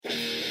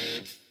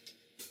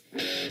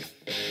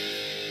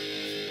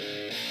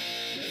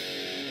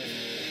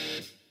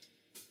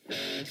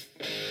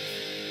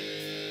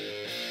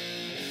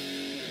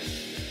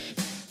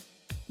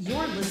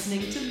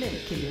listening to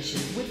Mint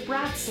Condition with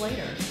Brad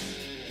Slater,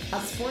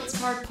 a sports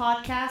card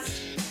podcast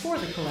for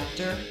the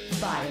collector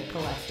by a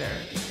collector.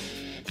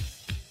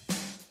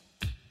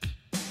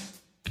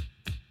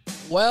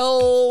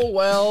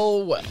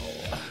 Well.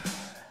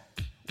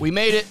 We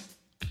made it.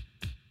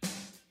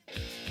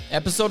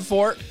 Episode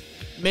 4,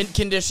 Mint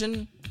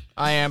Condition.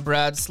 I am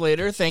Brad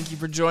Slater. Thank you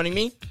for joining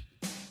me.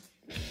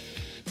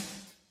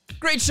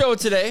 Great show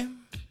today.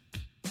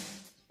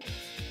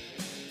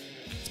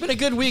 It's been a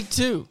good week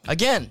too.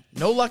 Again,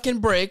 no luck in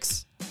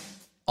breaks.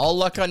 All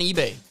luck on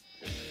eBay.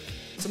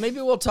 So maybe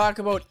we'll talk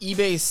about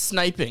eBay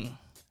sniping.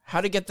 How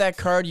to get that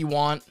card you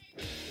want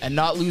and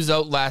not lose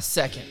out last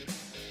second.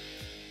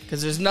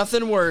 Because there's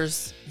nothing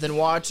worse than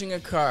watching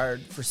a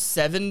card for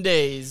 7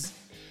 days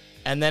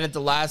and then at the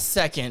last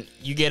second,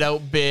 you get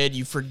outbid,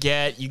 you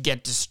forget, you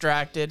get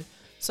distracted.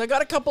 So I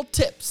got a couple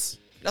tips.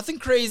 Nothing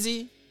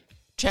crazy.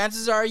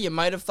 Chances are you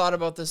might have thought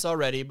about this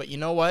already, but you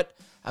know what?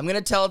 I'm going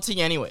to tell it to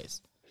you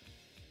anyways.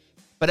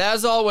 But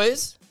as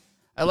always,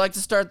 I like to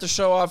start the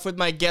show off with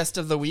my guest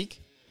of the week.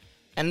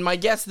 And my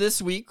guest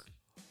this week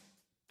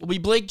will be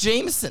Blake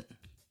Jamieson,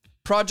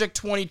 Project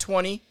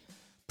 2020,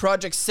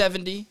 Project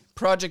 70,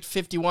 Project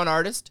 51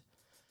 artist.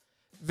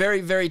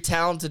 Very, very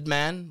talented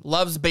man.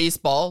 Loves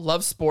baseball,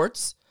 loves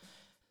sports.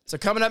 So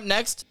coming up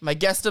next, my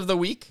guest of the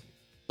week,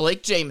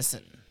 Blake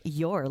Jamieson.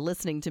 You're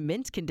listening to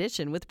Mint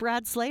Condition with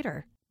Brad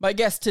Slater. My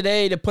guest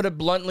today, to put it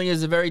bluntly,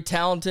 is a very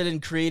talented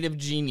and creative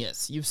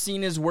genius. You've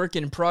seen his work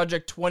in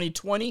Project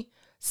 2020,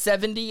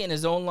 70, and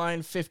his own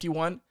line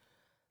 51.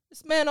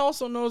 This man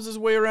also knows his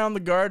way around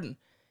the garden.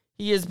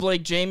 He is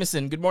Blake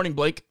Jamieson. Good morning,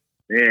 Blake.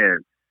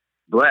 Man,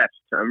 blessed.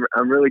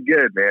 I'm really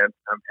good, man.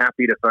 I'm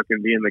happy to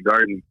fucking be in the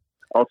garden.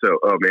 Also,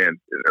 oh man,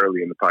 it's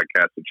early in the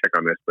podcast to check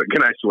on this, but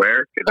can I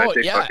swear? Because I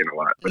say fucking a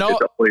lot. But no,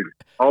 it's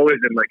always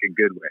in like a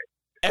good way.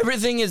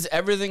 Everything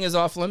is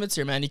off limits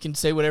here, man. You can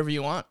say whatever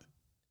you want.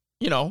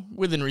 You know,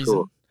 within reason.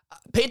 Cool.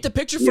 Paint the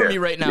picture for me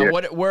right now.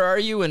 Yeah. Where are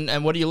you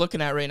and what are you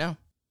looking at right now?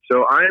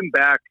 So I am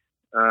back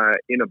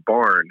in a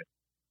barn,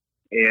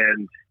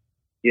 and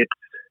it's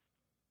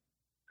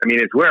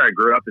where I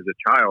grew up as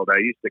a child. I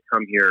used to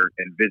come here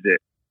and visit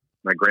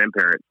my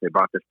grandparents. They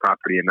bought this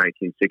property in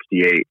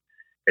 1968,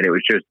 and it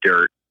was just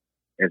dirt.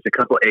 And it's a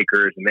couple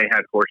acres, and they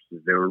had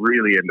horses. They were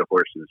really into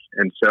horses.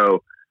 And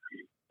so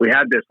we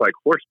had this like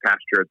horse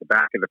pasture at the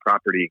back of the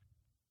property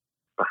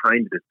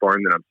behind this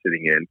barn that I'm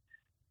sitting in.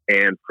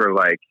 And for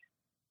like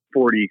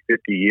 40,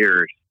 50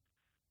 years,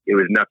 it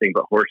was nothing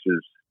but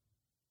horses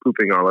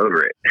pooping all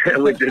over it,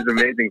 which is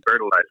amazing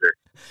fertilizer.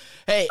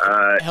 Hey,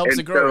 it helps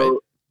it grow, right?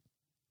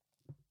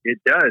 It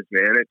does,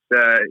 man. It's,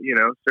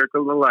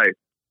 circle of life.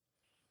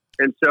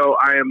 And so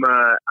I'm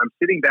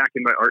sitting back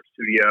in my art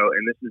studio,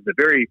 and this is the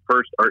very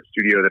first art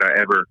studio that I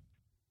ever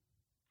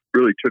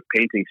really took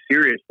painting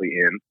seriously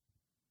in.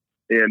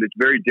 And it's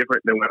very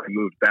different than when I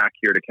moved back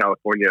here to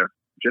California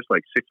just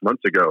like 6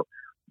 months ago.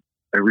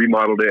 I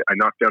remodeled it. I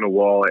knocked down a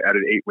wall. I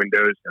added 8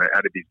 windows, and I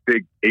added these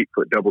big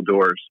 8-foot double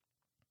doors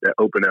that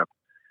open up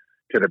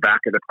to the back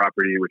of the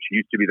property, which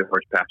used to be the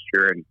horse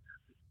pasture. And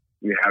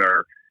we had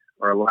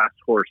our last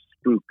horse,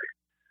 Spook,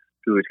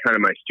 who was kind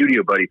of my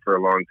studio buddy for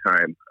a long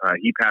time.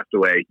 He passed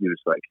away. He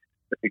was like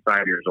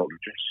 55 years old,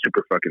 which is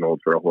super fucking old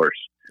for a horse.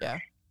 Yeah.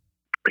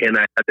 And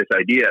I had this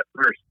idea at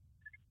first.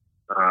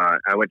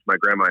 I went to my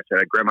grandma. I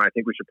said, "Grandma, I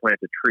think we should plant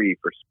a tree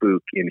for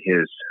Spook in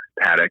his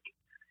paddock."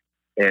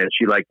 And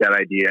she liked that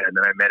idea. And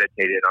then I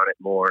meditated on it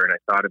more, and I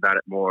thought about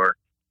it more.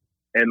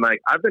 And like,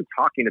 I've been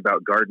talking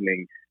about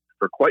gardening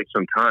for quite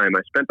some time.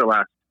 I spent the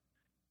last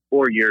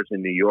 4 years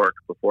in New York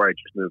before I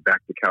just moved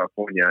back to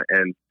California.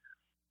 And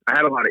I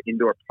had a lot of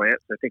indoor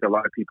plants. I think a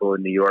lot of people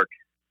in New York,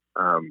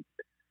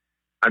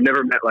 I've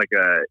never met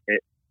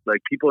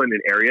like people in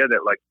an area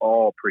that like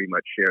all pretty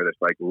much share this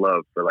like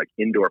love for like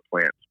indoor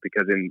plants,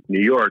 because in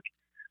New York,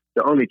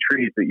 the only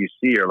trees that you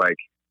see are like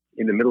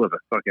in the middle of a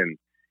fucking,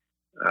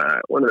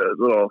 one of those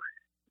little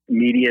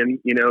median,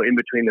 in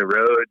between the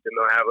roads, and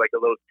they'll have like a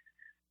little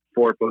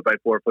 4 foot by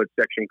 4 foot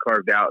section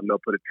carved out, and they'll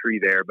put a tree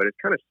there, but it's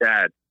kind of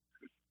sad.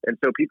 And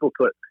so people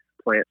put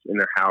plants in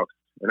their house.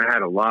 And I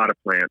had a lot of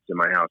plants in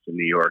my house in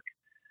New York,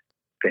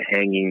 the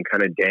hanging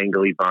kind of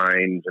dangly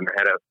vines. And I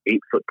had a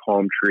 8-foot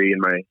palm tree in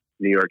my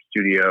New York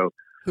studio.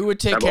 Who would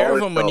take care of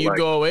them when you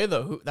go away,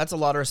 though? That's a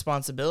lot of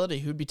responsibility.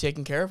 Who'd be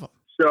taking care of them?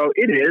 So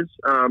it is.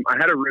 I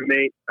had a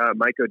roommate,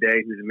 Mike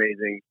O'Day, who's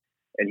amazing,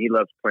 and he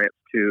loves plants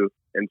too.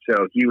 And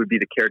so he would be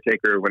the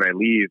caretaker when I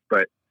leave.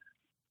 But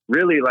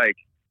really, like,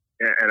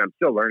 and I'm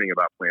still learning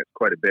about plants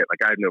quite a bit.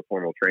 Like, I have no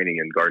formal training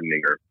in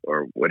gardening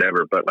or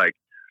whatever, but like,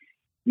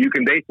 you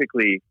can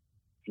basically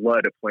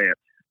flood a plant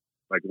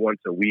like once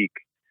a week.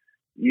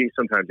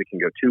 Sometimes it can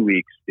go 2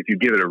 weeks if you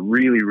give it a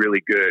really,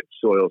 really good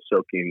soil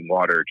soaking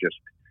water.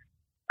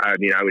 I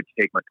would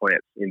take my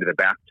plants into the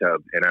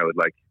bathtub, and I would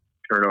like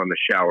turn on the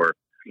shower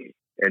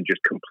and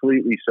just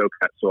completely soak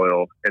that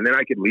soil, and then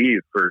I could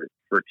leave for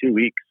 2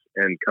 weeks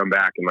and come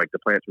back, and like the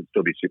plants would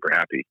still be super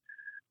happy.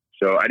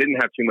 So I didn't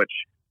have too much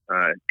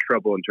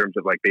trouble in terms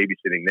of like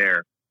babysitting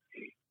there.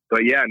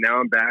 But yeah, now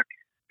I'm back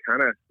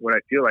kind of what I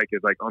feel like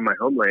is like on my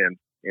homeland.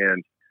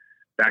 and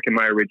back in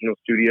my original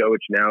studio,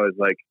 which now is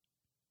like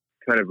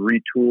kind of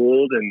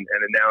retooled, and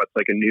now it's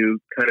like a new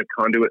kind of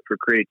conduit for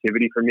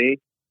creativity for me.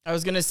 I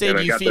was gonna say,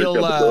 do you feel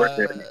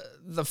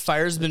the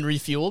fire's been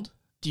refueled?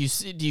 Do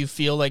you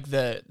feel like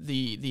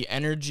the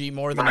energy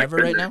more than ever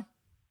right now?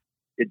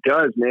 It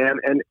does, man.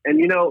 And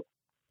you know,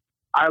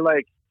 I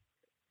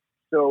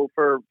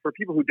for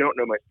people who don't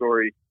know my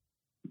story,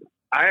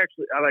 I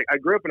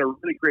grew up in a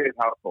really creative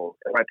household,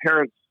 and my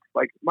parents,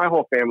 like my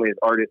whole family is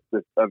artists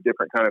of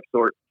different kind of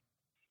sorts.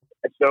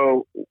 And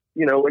so,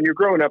 you know, when you're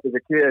growing up as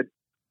a kid,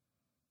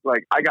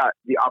 like I got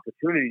the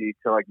opportunity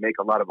to like make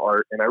a lot of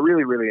art, and I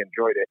really, really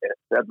enjoyed it, and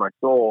it fed my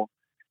soul.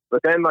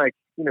 But then, like,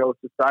 you know,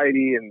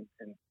 society and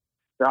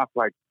stuff,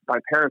 like my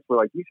parents were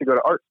like, you should go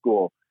to art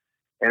school.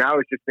 And I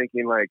was just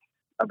thinking like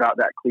about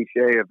that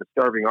cliche of the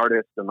starving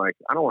artist, and like,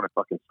 I don't want to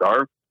fucking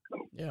starve.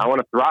 Yeah. I want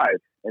to thrive.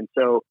 And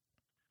so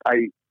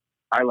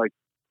I like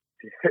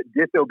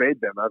disobeyed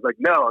them. I was like,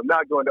 no, I'm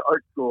not going to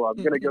art school. I'm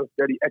going to go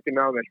study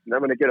economics, and I'm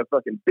going to get a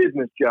fucking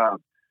business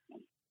job.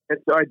 And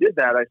so I did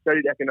that. I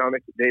studied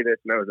economics at Davis,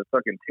 and I was a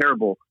fucking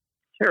terrible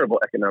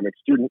economics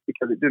student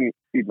because it didn't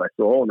feed my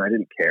soul, and I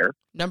didn't care.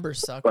 Numbers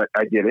suck. But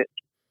I did it.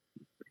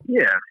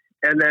 Yeah.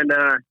 And then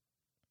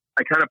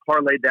I kind of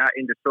parlayed that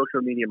into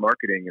social media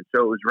marketing. And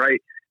so it was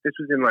this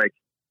was in like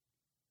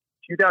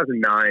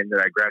 2009 that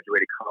I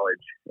graduated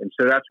college. And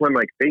so that's when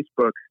like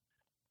Facebook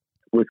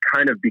was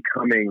kind of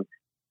becoming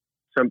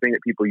something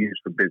that people use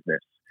for business.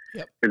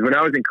 Yep. Because when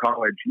I was in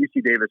college,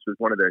 UC Davis was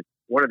one of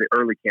the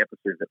early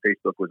campuses that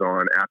Facebook was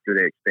on after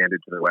they expanded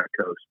to the West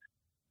Coast.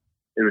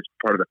 It was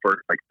part of the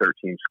first like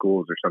 13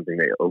 schools or something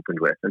they opened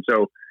with. And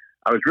so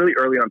I was really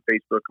early on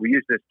Facebook. We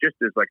used this just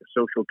as like a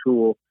social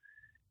tool.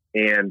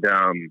 And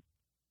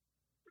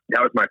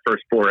that was my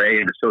first foray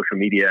into social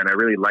media. And I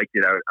really liked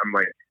it. I'm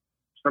like,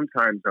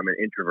 sometimes I'm an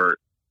introvert,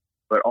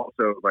 but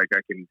also like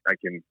I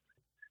can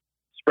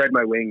spread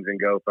my wings and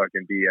go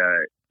fucking be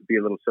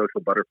a little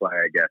social butterfly,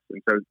 I guess.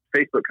 And so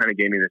Facebook kind of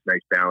gave me this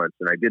nice balance,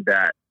 and I did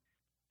that.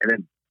 And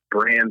then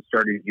brands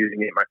started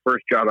using it. My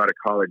first job out of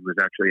college was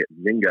actually at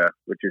Zynga,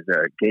 which is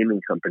a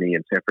gaming company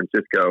in San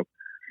Francisco.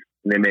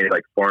 And they made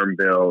like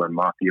Farmville and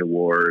Mafia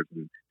Wars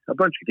and a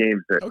bunch of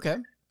games that, okay.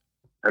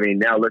 I mean,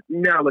 now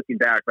looking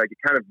back, like it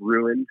kind of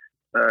ruined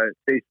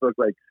Facebook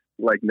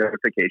like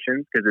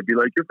notifications, because it'd be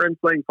like, your friend's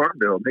playing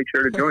Farmville, make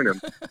sure to join them.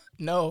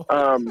 No.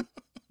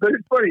 But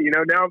it's funny, you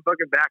know, now I'm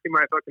fucking back in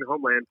my fucking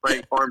homeland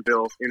playing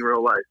Farmville in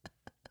real life.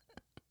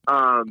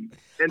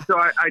 And so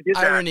I did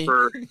that Irony.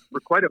 for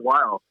quite a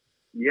while.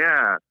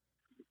 Yeah.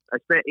 I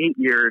spent 8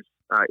 years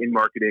in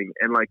marketing,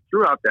 and like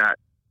throughout that,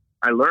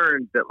 I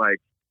learned that like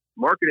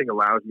marketing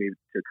allows me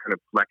to kind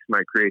of flex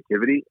my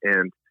creativity.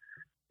 And,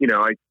 you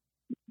know,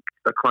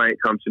 a client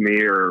comes to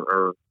me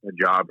or a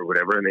job or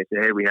whatever, and they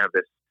say, hey, we have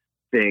this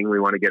thing, we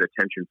want to get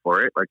attention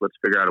for it. Like, let's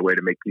figure out a way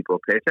to make people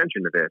pay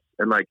attention to this.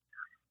 And like,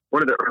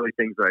 one of the early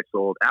things that I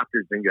sold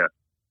after Zynga,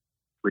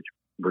 which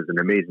was an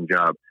amazing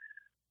job,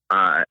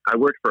 I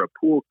worked for a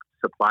pool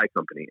supply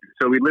company.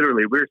 So we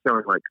were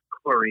selling like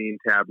chlorine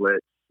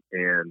tablets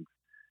and,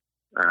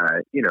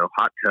 you know,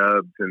 hot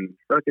tubs and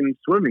fucking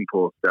swimming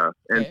pool stuff.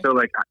 And so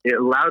like, it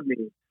allowed me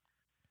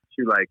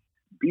to like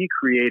be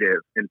creative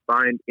and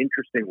find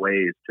interesting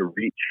ways to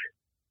reach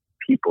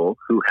people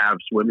who have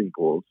swimming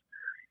pools.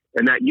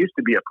 And that used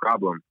to be a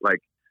problem. Like,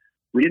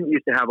 we didn't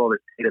used to have all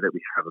this data that we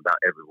have about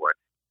everyone,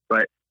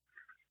 but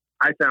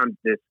I found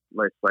this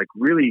like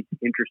really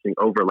interesting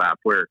overlap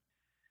where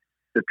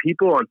the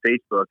people on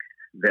Facebook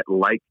that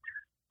liked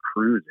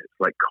cruises,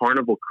 like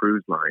Carnival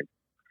Cruise Line,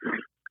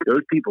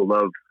 those people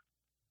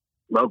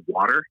love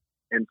water.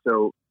 And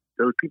so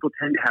those people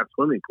tend to have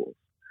swimming pools.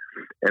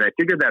 And I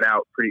figured that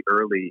out pretty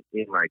early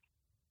in like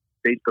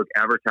Facebook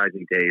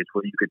advertising days,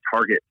 where you could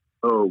target,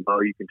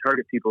 you can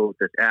target people with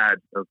this ad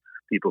of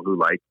people who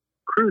like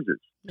cruises.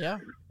 Yeah.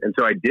 And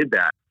so I did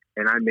that.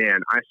 And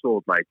I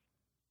sold like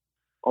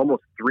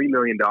almost $3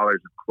 million of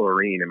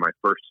chlorine in my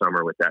first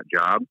summer with that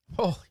job.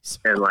 Oh,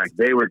 and like,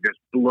 they were just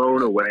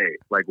blown away,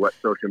 like what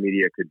social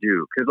media could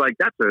do. Cause like,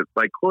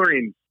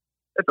 chlorine,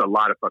 that's a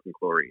lot of fucking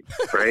chlorine.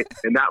 Right.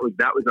 And that was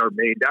our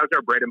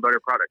bread and butter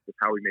product. That's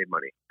how we made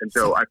money. And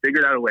so I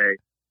figured out a way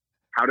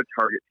how to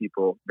target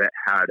people that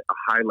had a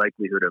high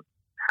likelihood of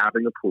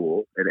having a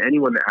pool, and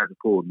anyone that has a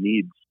pool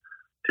needs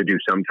to do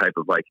some type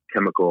of like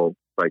chemical,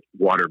 like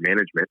water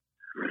management.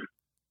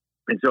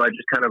 And so I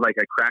just kind of like,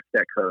 I cracked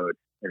that code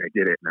and I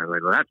did it, and I was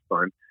like, well, that's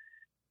fun.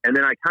 And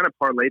then I kind of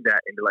parlayed that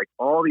into like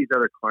all these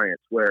other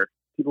clients where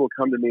people will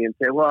come to me and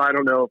say, well, I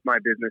don't know if my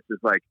business is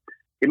like,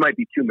 it might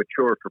be too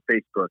mature for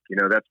Facebook, you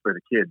know, that's for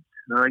the kids.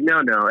 And I'm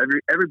like, no,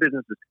 every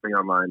business is coming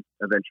online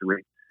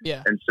eventually.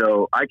 Yeah. And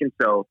so I can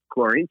sell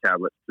chlorine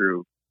tablets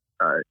through,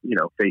 you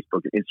know,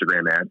 Facebook and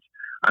Instagram ads.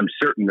 I'm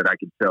certain that I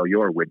could sell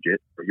your widget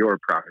or your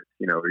product,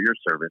 you know, or your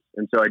service.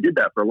 And so I did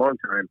that for a long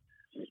time.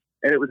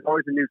 And it was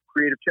always a new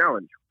creative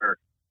challenge where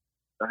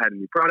I had a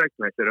new product,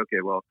 and I said, okay,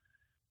 well,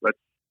 let's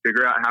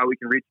figure out how we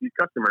can reach these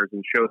customers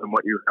and show them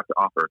what you have to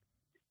offer.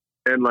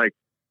 And like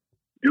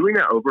doing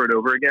that over and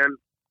over again,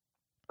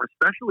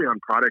 especially on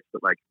products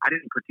that like I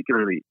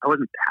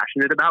wasn't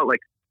passionate about, like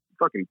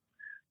fucking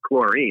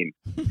chlorine.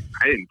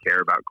 I didn't care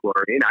about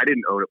chlorine. I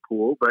didn't own a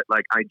pool, but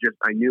like I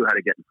knew how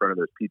to get in front of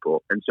those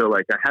people. And so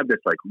like I had this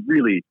like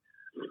really,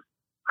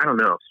 I don't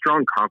know,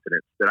 strong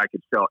confidence that I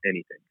could sell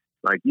anything.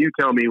 Like, you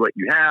tell me what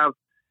you have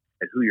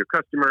and who your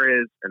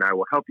customer is, and I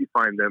will help you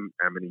find them.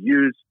 I'm going to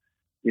use,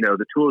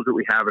 the tools that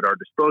we have at our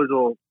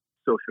disposal,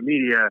 social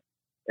media,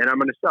 and I'm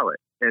going to sell it.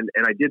 And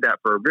I did that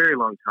for a very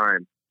long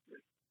time.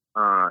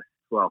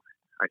 Well,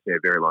 I say a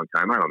very long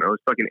time. I don't know. It was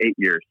fucking 8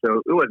 years.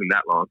 So it wasn't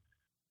that long,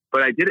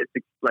 but I did it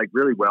like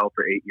really well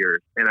for 8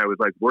 years. And I was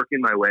like working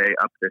my way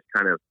up this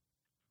kind of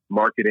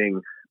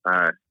marketing,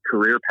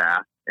 career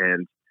path.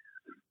 And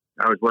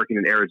I was working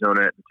in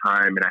Arizona at the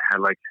time, and I had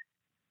like,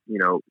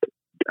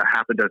 a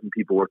half a dozen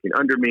people working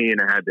under me. And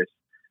I had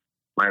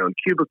my own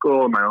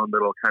cubicle, my own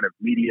little kind of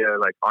media,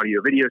 like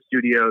audio video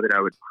studio that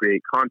I would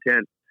create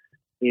content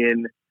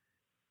in.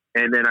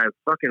 And then I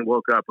fucking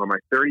woke up on my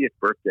 30th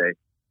birthday,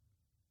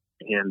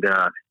 and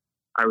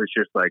I was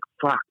just like,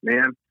 fuck,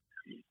 man.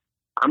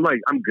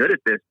 I'm good at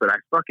this, but I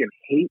fucking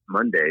hate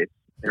Mondays,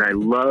 and I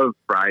love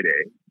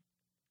Friday.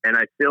 And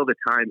I fill the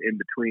time in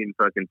between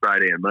fucking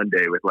Friday and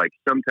Monday with like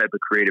some type of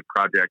creative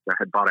project. I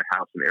had bought a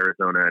house in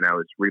Arizona, and I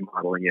was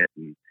remodeling it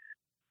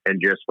and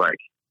just like.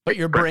 But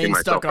your brain's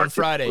stuck on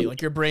Friday.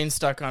 Like, your brain's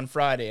stuck on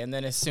Friday. And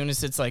then as soon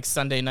as it's like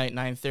Sunday night,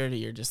 9:30,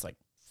 you're just like,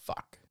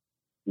 fuck.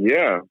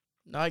 Yeah.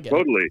 No, I get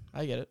totally. it.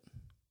 I get it.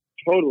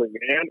 Totally,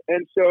 man.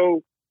 And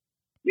so,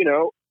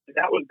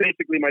 that was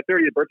basically my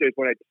 30th birthday is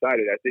when I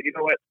decided. I said, you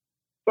know what?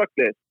 Fuck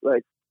this.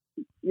 Like,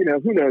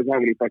 who knows how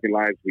many fucking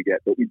lives we get,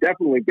 but we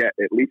definitely get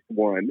at least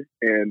one.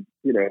 And,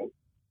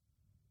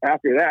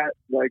 after that,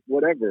 like,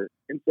 whatever.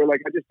 And so,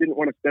 like, I just didn't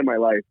want to spend my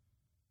life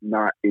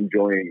not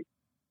enjoying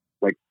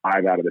like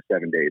 5 out of the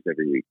 7 days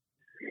every week.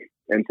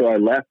 And so I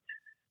left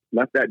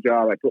that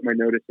job. I put my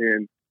notice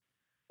in,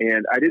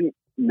 and I didn't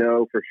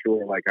know for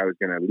sure, like, I was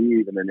going to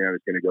leave and then I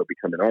was going to go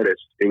become an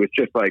artist. It was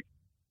just like,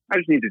 I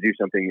just need to do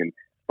something and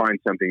find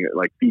something that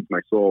like feeds my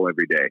soul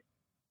every day.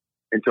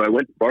 And so I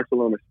went to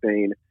Barcelona,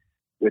 Spain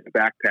with a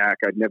backpack.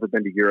 I'd never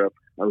been to Europe.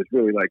 I was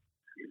really like,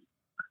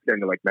 been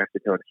to like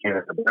Mexico and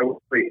Canada, but I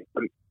wasn't really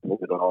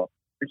at all.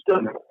 It's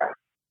still not that.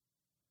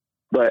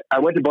 But I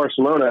went to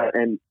Barcelona,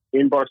 and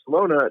in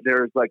Barcelona,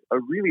 there's like a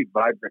really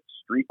vibrant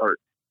street art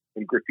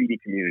and graffiti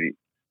community.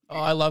 Oh,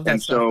 I love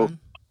that stuff. So, man.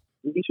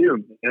 Me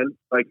too, man.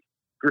 Like,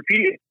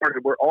 graffiti art,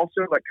 we're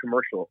also like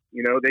commercial.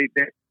 They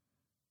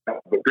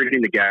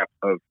bridging the gap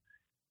of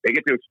they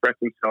get to express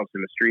themselves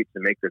in the streets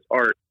and make this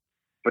art,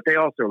 but they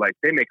also like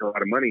they make a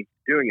lot of money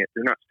doing it.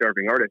 They're not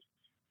starving artists,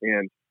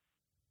 and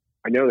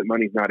I know that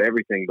money's not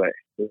everything, but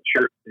it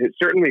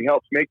certainly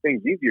helps make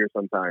things easier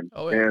sometimes.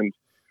 Oh, yeah. And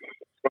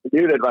I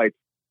knew that, like,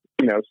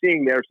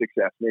 seeing their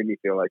success made me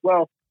feel like,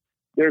 well,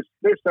 there's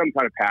some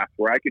kind of path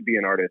where I could be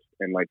an artist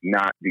and like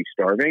not be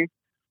starving.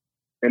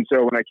 And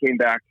so when I came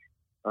back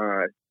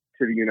to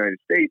the United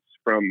States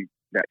from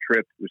that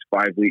trip, it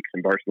was 5 weeks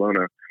in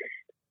Barcelona,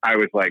 I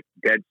was like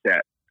dead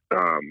set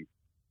on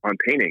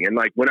painting. And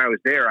like when I was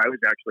there, I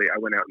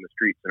went out in the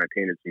streets and I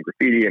painted some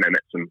graffiti, and I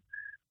met some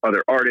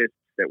other artists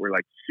that were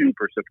like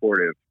super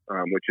supportive,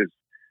 which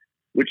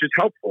is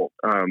helpful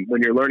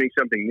when you're learning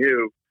something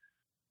new,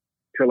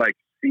 to like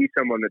see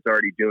someone that's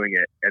already doing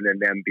it and then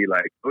them be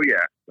like, oh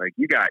yeah, like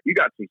you got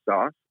some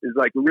sauce, is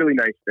like a really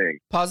nice thing.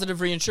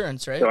 Positive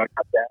reinsurance, right? So I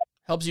got that.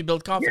 Helps you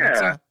build confidence.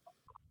 Yeah.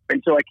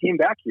 And so I came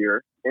back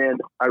here, and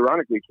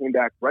ironically came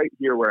back right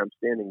here where I'm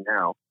standing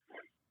now.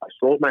 I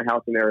sold my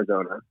house in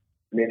Arizona,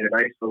 made a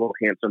nice little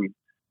handsome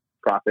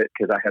profit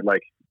because I had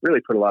like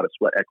really put a lot of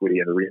sweat equity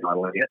into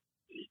remodeling it.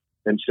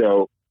 And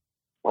so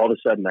all of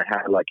a sudden I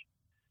had like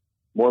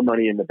more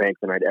money in the bank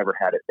than I'd ever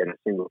had it in a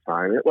single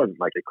time. It wasn't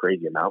like a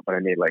crazy amount, but I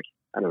made like,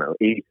 I don't know,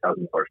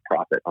 $80,000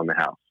 profit on the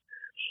house.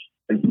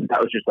 And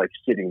that was just like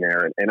sitting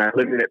there, and I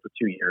lived in it for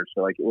 2 years.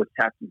 So like it was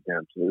tax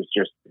exempt.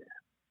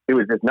 It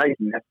was this nice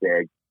nest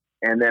egg.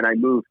 And then I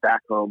moved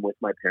back home with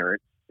my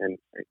parents, and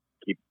I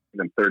keep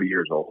them 30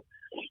 years old.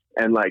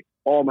 And like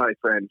all my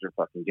friends are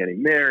fucking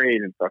getting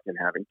married and fucking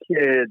having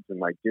kids and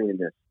like doing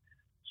this.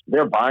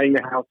 They're buying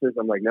the houses.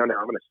 I'm like, no, I'm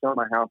going to sell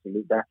my house and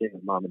move back in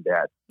with mom and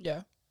dad.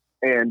 Yeah.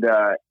 And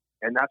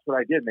that's what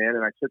I did, man.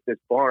 And I took this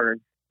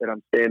barn that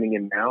I'm standing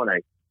in now, and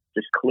I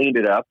just cleaned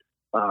it up,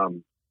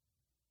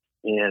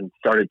 and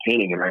started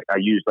painting. And I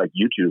used like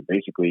YouTube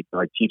basically to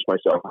like teach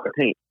myself how to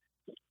paint.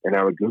 And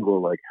I would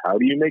Google like, how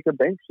do you make a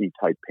Banksy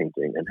type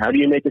painting? And how do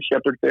you make a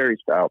Shepard Fairey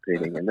style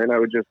painting? And then I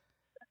would just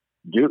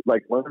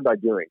learn by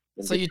doing.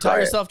 So you taught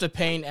yourself to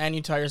paint, and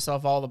you taught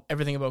yourself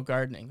everything about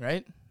gardening,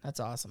 right? That's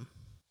awesome.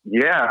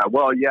 Yeah.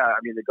 Well, yeah. I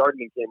mean, the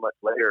gardening came much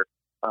later.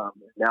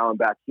 Now I'm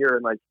back here,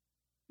 and like,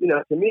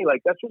 to me,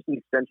 like that's just an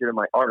extension of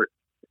my art,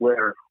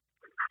 where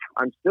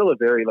I'm still a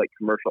very like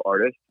commercial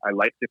artist. I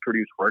like to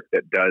produce work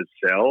that does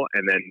sell,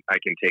 and then I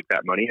can take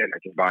that money and I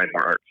can buy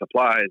more art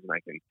supplies, and I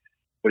can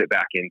put it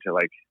back into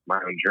like my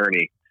own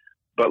journey.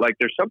 But like,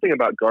 there's something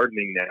about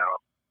gardening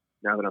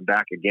now that I'm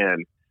back again,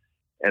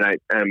 and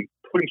I'm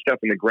putting stuff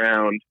in the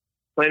ground,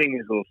 planting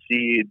these little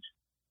seeds,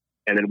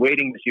 and then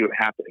waiting to see what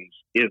happens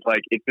is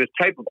like, it's this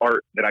type of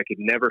art that I could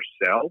never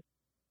sell.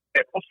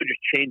 It also just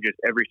changes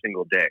every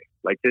single day.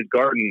 Like this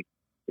garden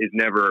is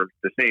never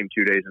the same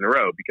 2 days in a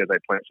row because I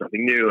plant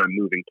something new. I'm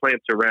moving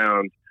plants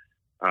around.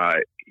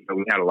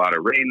 We had a lot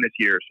of rain this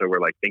year, so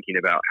we're like thinking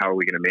about how are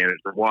we going to manage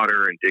the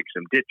water and dig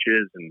some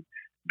ditches and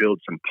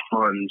build some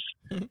ponds.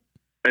 Mm-hmm.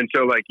 And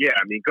so like, yeah,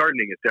 I mean,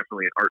 gardening is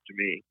definitely an art to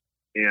me.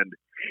 And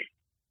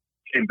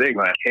same thing,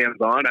 like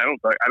hands-on. I don't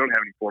have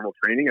any formal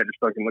training. I just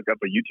fucking look up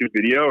a YouTube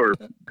video or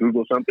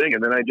Google something,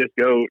 and then I just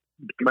go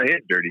get my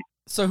hands dirty.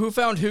 So who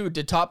found who?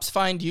 Did Tops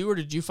find you, or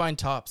did you find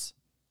Tops?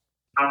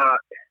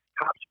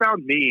 Tops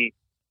found me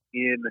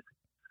in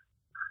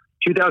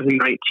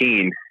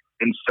 2019,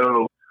 and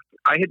so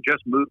I had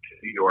just moved to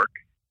New York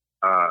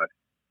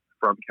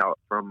from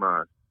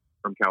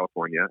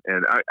California,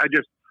 and I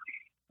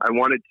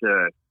wanted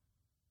to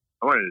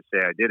say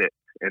I did it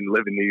and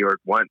live in New York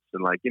once,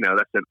 and like, you know,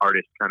 that's an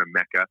artist kind of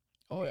mecca.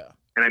 Oh yeah.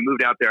 And I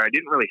moved out there. I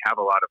didn't really have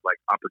a lot of like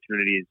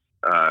opportunities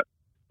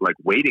like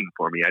waiting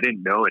for me. I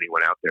didn't know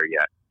anyone out there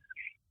yet,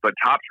 but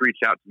Tops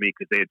reached out to me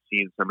because they had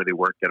seen some of the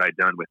work that I'd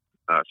done with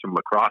some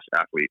lacrosse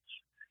athletes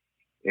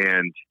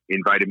and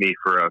invited me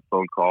for a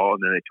phone call.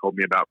 And then they told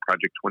me about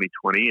Project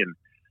 2020. And,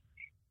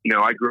 you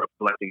know, I grew up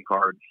collecting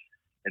cards.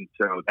 And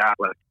so that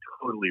like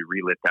totally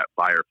relit that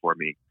fire for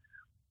me.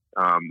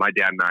 My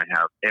dad and I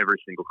have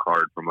every single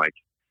card from like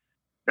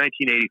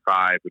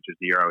 1985, which is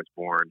the year I was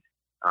born.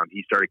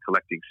 He started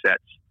collecting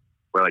sets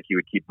where like he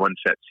would keep one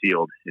set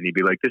sealed and he'd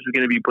be like, this is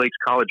going to be Blake's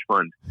college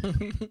fund.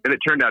 And it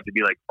turned out to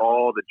be like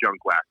all the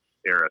junk wax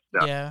era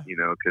stuff, you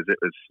know, because it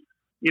was,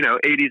 you know,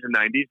 80s and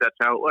 90s. That's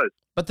how it was.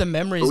 But the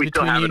memories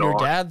between you and your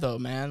dad, though,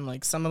 man,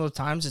 like some of those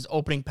times just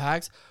opening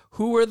packs.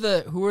 Who were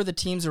the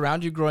teams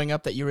around you growing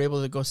up that you were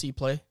able to go see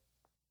play?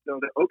 So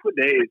the Oakland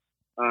A's,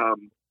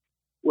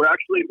 we're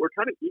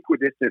kind of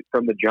equidistant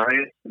from the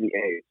Giants and the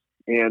A's.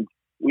 And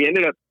we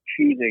ended up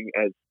choosing,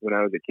 as when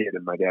I was a kid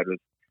and my dad was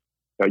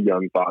a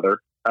young father,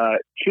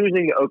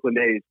 choosing the Oakland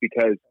A's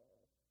because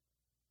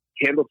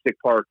Candlestick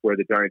Park, where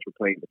the Giants were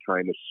playing at the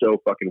time, was so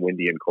fucking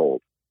windy and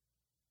cold.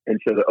 And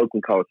so the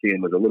Oakland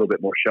Coliseum was a little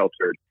bit more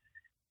sheltered.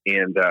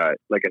 And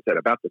like I said,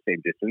 about the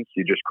same distance.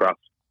 You just cross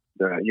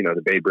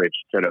the Bay Bridge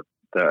instead of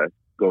the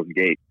Golden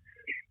Gate.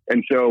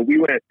 And so we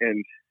went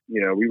and,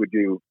 you know, we would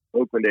do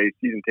Oakland A's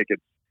season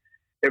tickets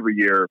every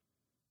year,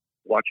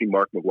 watching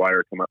Mark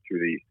McGwire come up through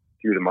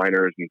the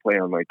minors and play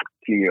on like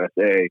Team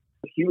USA.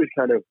 He was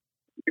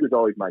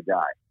always my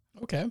guy.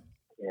 Okay.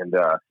 And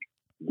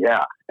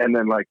and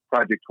then like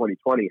Project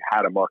 2020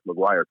 had a Mark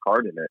McGwire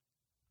card in it,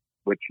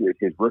 which is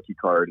his rookie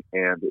card,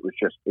 and it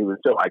was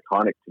so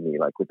iconic to me,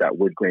 like with that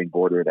wood grain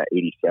border, that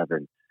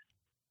 87.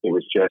 It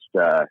was just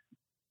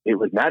it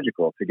was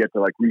magical to get to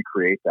like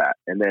recreate that.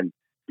 And then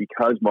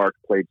because Mark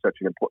played such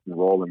an important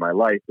role in my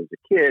life as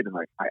a kid, and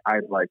like I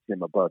idolized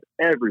him above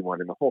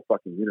everyone in the whole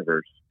fucking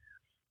universe,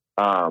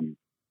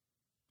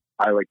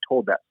 I like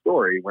told that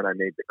story when I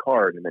made the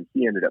card, and then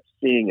he ended up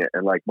seeing it,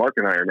 and like Mark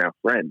and I are now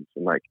friends,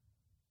 and like,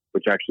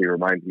 which actually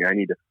reminds me, I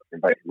need to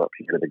invite him up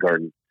here to the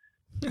garden.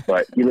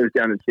 But he lives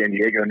down in San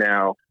Diego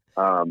now.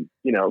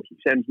 You know, he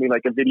sends me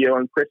like a video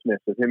on Christmas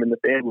of him and the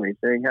family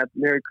saying "Happy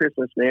Merry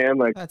Christmas, man!"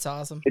 Like, that's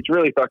awesome. It's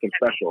really fucking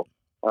special.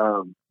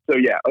 So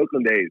yeah,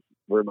 Oakland A's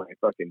were my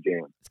fucking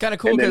jam. It's kind of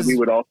cool because we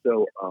would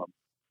also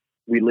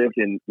we lived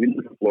in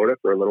Florida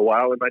for a little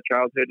while in my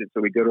childhood, and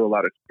so we go to a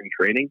lot of spring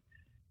training,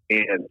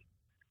 and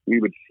we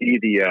would see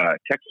the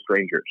Texas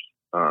Rangers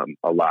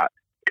a lot,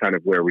 kind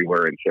of where we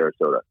were in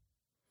Sarasota.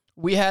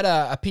 We had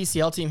a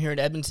PCL team here in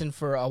Edmonton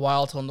for a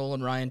while till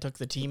Nolan Ryan took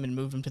the team and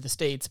moved them to the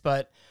States.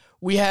 But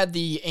we had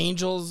the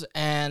Angels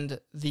and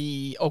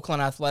the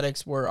Oakland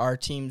Athletics were our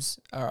teams.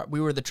 We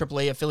were the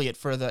AAA affiliate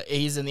for the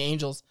A's and the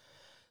Angels.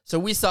 So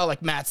we saw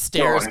like Matt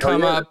Stairs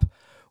come up.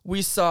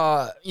 We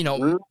saw, you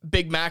know,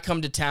 Big Mac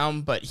come to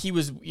town, but he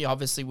was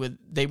obviously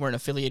they weren't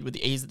affiliated with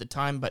the A's at the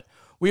time, but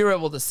we were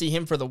able to see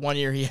him for the 1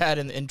 year he had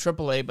in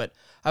AAA, but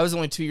I was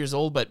only 2 years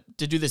old. But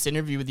to do this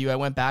interview with you, I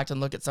went back and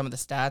looked at some of the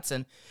stats,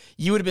 and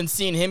you would have been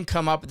seeing him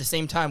come up at the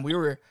same time we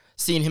were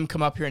seeing him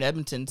come up here in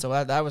Edmonton. So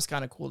that was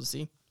kind of cool to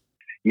see.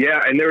 Yeah,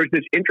 and there was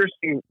this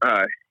interesting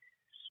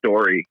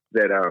story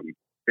that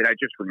I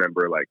just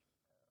remember. Like,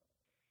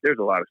 there's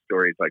a lot of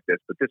stories like this,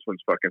 but this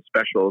one's fucking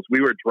special. We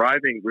were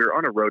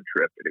on a road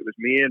trip, and it was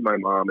me and my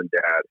mom and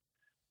dad,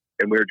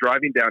 and we were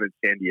driving down in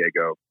San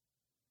Diego,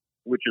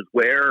 which is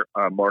where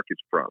Mark is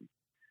from.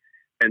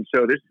 And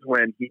so this is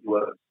when he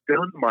was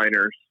still in the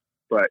minors,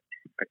 but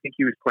I think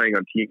he was playing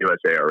on Team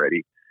USA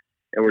already.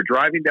 And we're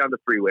driving down the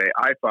freeway,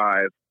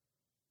 I-5,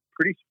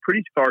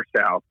 pretty far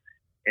south,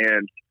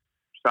 and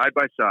side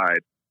by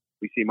side,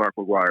 we see Mark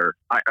McGwire.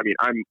 I mean,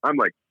 I'm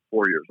like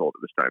 4 years old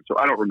at this time, so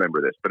I don't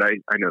remember this, but I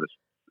know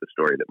the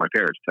story that my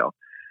parents tell.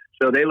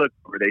 So they look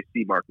over, they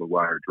see Mark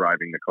McGwire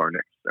driving the car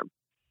next to them.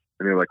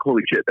 And they're like,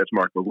 holy shit, that's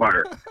Mark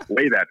McGwire.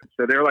 Wave at him.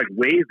 So they're like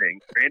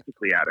waving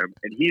frantically at him.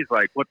 And he's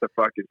like, what the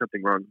fuck? Is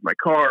something wrong with my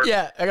car?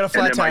 Yeah, I got a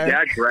flat tire. And then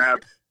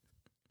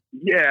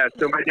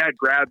my dad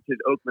grabs his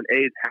Oakland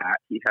A's hat.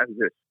 He has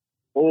this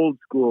old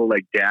school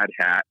like dad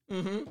hat,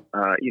 Mm-hmm.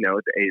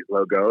 With the A's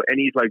logo, and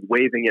he's like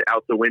waving it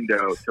out the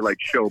window to like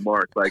show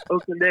Mark like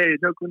Oakland A's.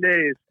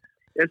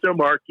 And so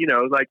Mark,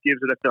 like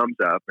gives it a thumbs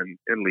up and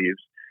leaves.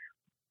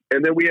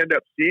 And then we end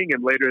up seeing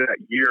him later that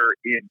year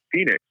in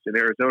Phoenix, in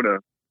Arizona,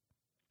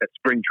 at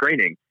spring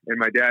training. And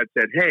my dad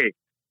said, "Hey,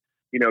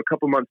 a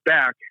couple months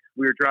back,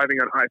 we were driving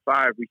on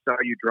I-5. We saw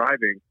you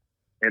driving,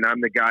 and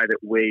I'm the guy that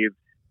waved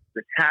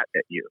this hat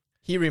at you."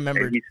 He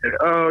remembered. And he said,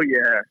 "Oh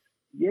yeah."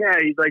 Yeah,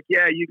 he's like,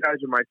 "Yeah, you guys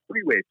are my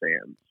freeway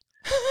fans."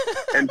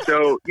 And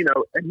so,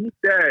 and he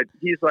said,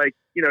 he's like,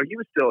 he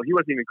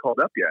wasn't even called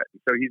up yet.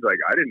 So he's like,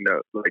 I didn't know.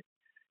 Like,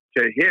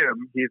 to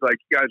him, he's like,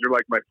 "You guys are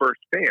like my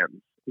first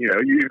fans. You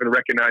even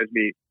recognize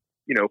me,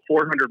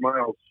 400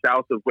 miles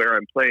south of where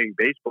I'm playing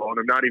baseball, and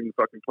I'm not even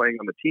fucking playing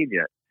on the team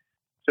yet."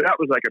 So that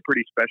was like a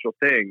pretty special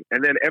thing.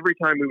 And then every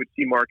time we would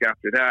see Mark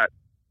after that,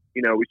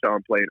 we saw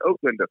him play in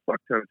Oakland a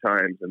fuck ton of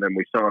times. And then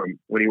we saw him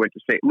when he went to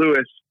St.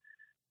 Louis.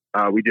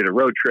 We did a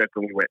road trip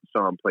and we went and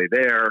saw him play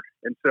there.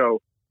 And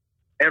so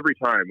every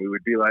time we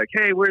would be like,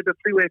 "Hey, we're the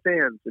Freeway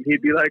fans." And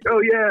he'd be like,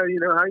 "Oh yeah,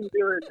 how you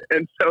doing?"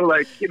 And so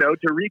like, to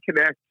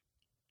reconnect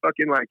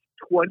fucking like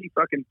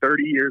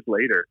 30 years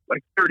later,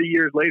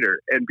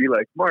 and be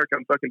like, "Mark,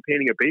 I'm fucking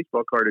painting a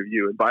baseball card of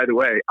you. And by the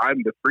way,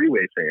 I'm the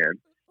Freeway fan."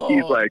 Oh,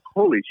 he's like,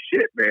 "Holy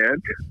shit,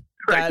 man."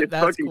 Like, it's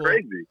fucking cool.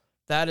 crazy.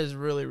 That is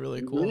really,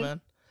 really cool,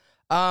 man.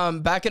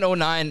 Back in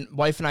 2009,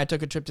 wife and I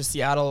took a trip to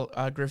Seattle.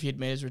 Griffey had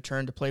made his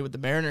return to play with the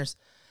Mariners,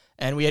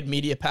 and we had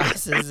media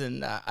passes,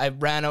 and I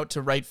ran out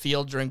to right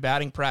field during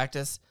batting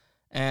practice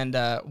and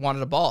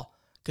wanted a ball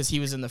because he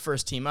was in the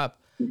first team up.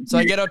 So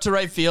I get out to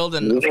right field,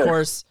 and of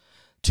course,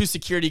 two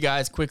security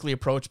guys quickly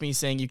approach me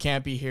saying, "You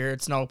can't be here.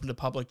 It's not open to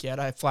public yet."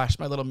 I flashed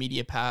my little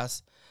media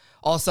pass.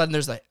 All of a sudden,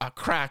 there's like a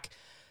crack,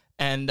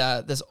 and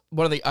this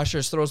one of the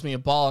ushers throws me a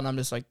ball, and I'm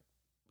just like,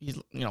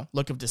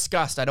 look of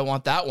disgust. I don't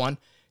want that one.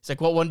 He's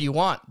like, "What one do you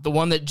want?" "The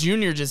one that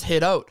Junior just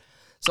hit out."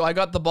 So I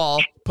got the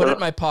ball, put it in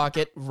my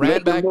pocket,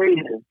 ran back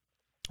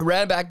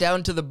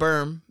down to the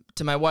berm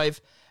to my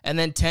wife, and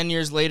then 10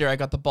 years later, I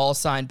got the ball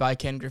signed by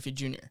Ken Griffey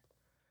Jr.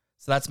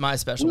 So that's my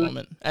special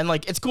moment. And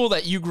like, it's cool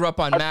that you grew up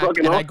on Mac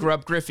and I grew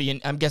up Griffey,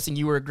 and I'm guessing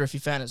you were a Griffey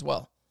fan as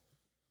well.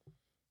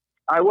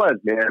 I was,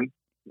 man.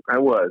 I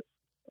was.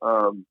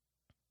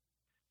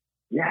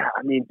 Yeah,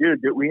 I mean,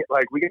 dude, we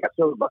got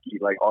so lucky.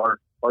 Like our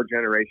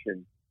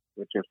generation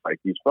was just like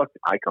these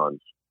fucking icons.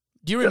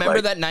 Do you remember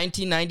that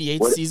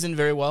 1998 season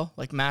very well?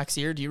 Like Mac's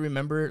year? Do you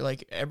remember,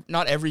 like,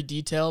 not every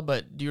detail,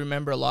 but do you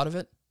remember a lot of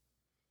it?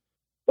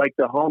 Like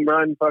the home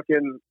run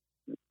fucking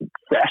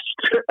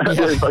fest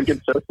with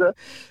fucking Sosa?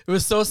 It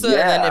was Sosa, and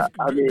then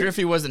if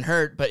Griffey wasn't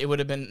hurt, but it would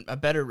have been a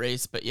better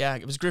race. But yeah,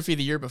 it was Griffey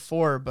the year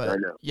before. But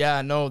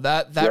yeah, no,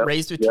 that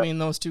race between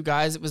those two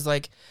guys, it was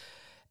like,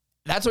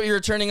 that's what you were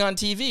turning on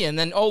TV. And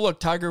then, oh, look,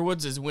 Tiger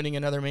Woods is winning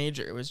another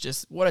major. It was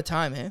just, what a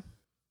time, eh?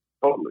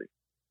 Totally.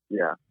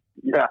 Yeah.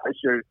 Yeah, I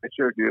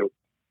sure do.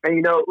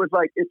 And, it was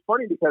like, it's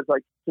funny because,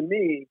 like, to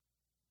me,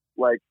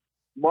 like,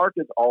 Mark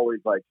is always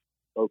like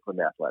Oakland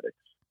Athletics.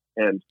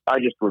 And I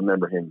just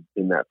remember him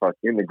in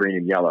the green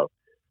and yellow.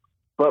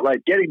 But,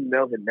 like, getting to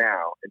know him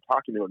now and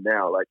talking to him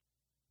now, like,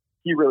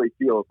 he really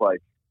feels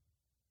like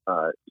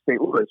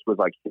St. Louis was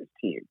like his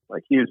team.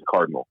 Like, he was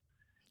Cardinal.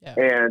 Yeah.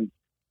 And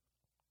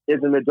as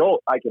an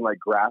adult, I can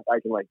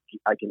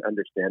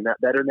understand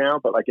that better now.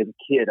 But, like, as a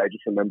kid, I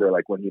just remember,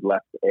 like, when he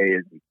left the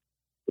A's and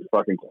was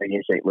fucking playing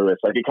in St. Louis,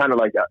 like, it kind of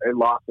like it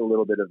lost a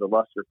little bit of the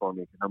luster for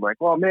me. And I'm like,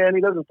 well, man,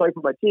 he doesn't play for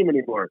my team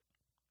anymore.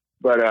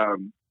 But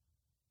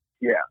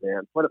yeah,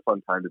 man, what a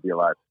fun time to be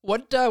alive.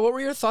 What were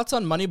your thoughts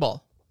on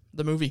Moneyball,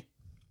 the movie?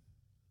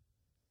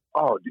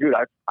 Oh, dude,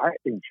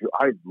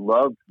 I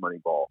loved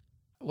Moneyball.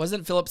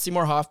 Wasn't Philip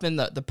Seymour Hoffman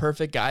the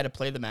perfect guy to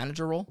play the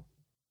manager role?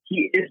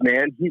 He is,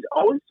 man. He's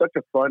always such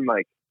a fun,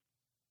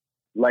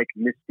 like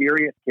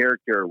mysterious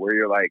character where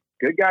you're like,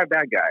 good guy,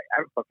 bad guy. I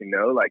don't fucking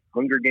know. Like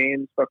Hunger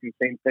Games, fucking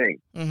same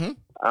thing.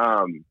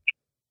 Mm-hmm.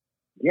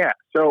 Yeah.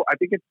 So I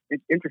think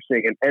it's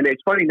interesting, and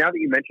it's funny now that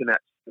you mention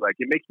that. Like,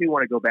 it makes me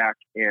want to go back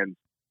and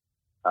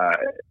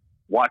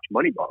watch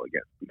Moneyball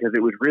again because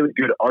it was really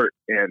good art,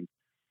 and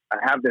I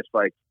have this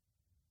like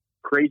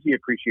crazy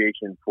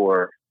appreciation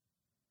for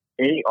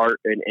any art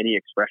and any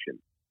expression.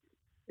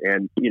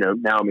 And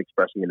now I'm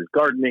expressing it as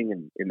gardening,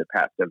 and in the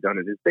past I've done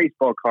it as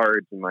baseball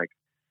cards, and like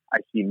I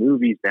see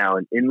movies now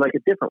in like a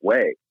different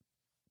way.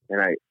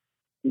 And I,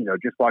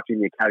 just watching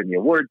the Academy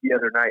Awards the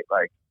other night,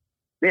 like,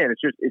 man,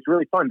 it's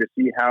really fun to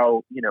see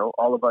how,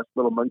 all of us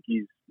little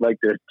monkeys like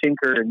to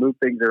tinker and move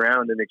things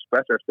around and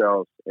express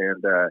ourselves.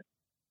 And,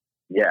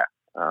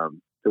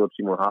 Philip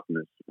Seymour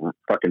Hoffman is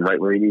fucking right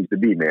where he needs to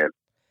be, man.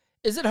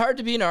 Is it hard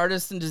to be an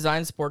artist and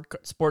design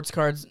sports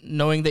cards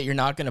knowing that you're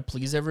not going to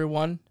please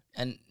everyone?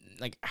 And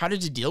like, how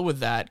did you deal with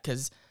that?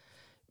 Because,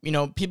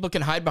 people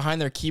can hide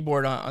behind their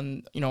keyboard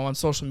on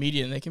social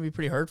media, and they can be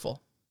pretty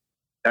hurtful.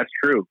 That's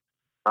true.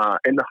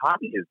 And the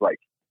hobby is like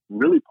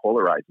really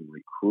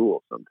polarizingly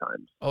cruel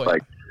sometimes. Oh,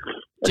 like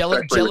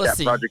jealousy,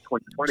 Project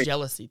 2020.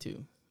 Jealousy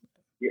too.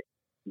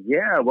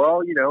 Yeah. Well,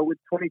 with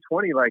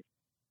 2020, like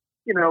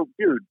you know,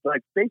 dude,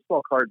 like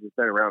baseball cards has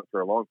been around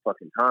for a long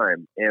fucking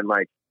time. And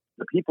like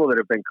the people that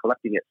have been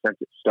collecting it since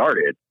it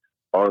started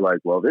are like,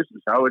 well, this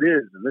is how it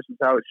is. And this is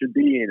how it should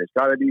be. And it's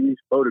got to be these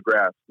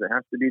photographs. And it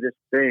has to be this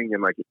thing.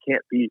 And like, it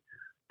can't be,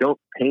 don't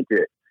paint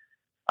it.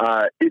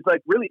 It's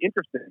like really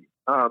interesting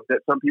that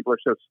some people are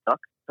so stuck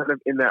kind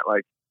of in that,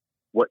 like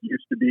what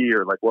used to be,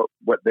 or like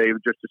what they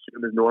just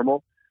assume is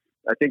normal.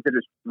 I think that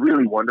it's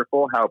really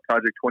wonderful how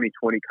Project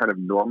 2020 kind of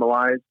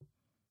normalized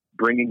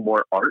bringing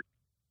more art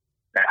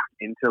back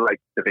into like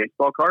the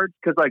baseball cards.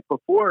 Cause like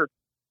before,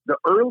 the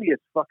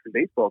earliest fucking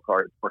baseball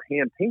cards were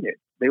hand painted.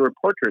 They were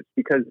portraits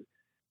because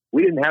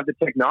we didn't have the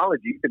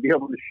technology to be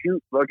able to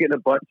shoot fucking a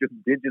bunch of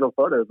digital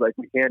photos like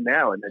we can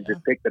now, and then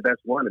just pick the best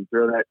one and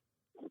throw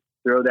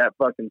that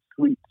fucking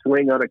sweet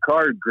swing on a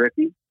card,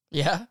 Griffey.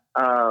 Yeah.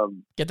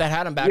 Get that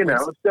hat on backwards. You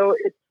know, so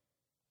it's,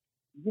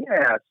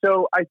 yeah.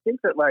 So I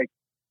think that, like,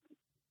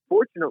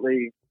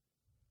 fortunately,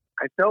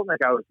 I felt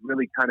like I was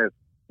really kind of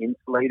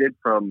insulated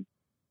from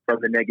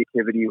the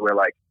negativity where,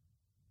 like,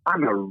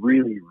 I'm a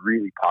really,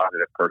 really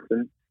positive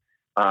person.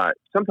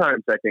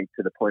 Sometimes I think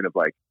to the point of,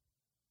 like,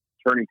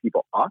 turning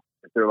people off.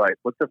 If they're like,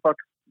 what the fuck,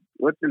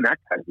 what's in that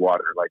guy's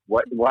water? Like,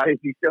 why is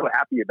he so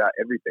happy about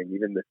everything,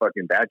 even the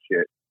fucking bad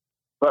shit?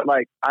 But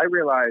like, I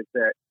realized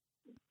that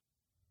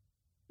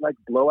like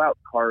blowout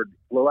forums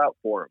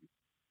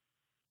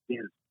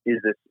is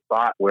a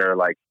spot where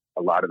like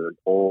a lot of those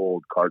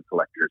old card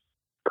collectors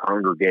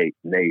congregate,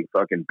 and they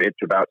fucking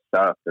bitch about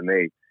stuff, and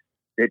they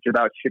bitch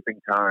about shipping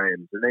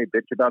times, and they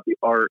bitch about the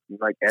art and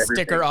like everything.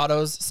 Sticker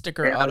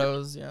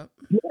autos, yeah.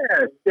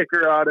 Yeah,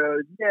 sticker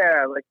autos,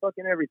 yeah, like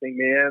fucking everything,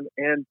 man.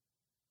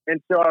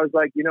 And so I was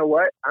like, you know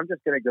what? I'm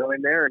just gonna go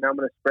in there and I'm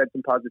gonna spread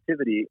some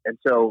positivity. And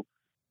so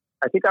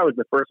I think I was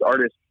the first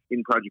artist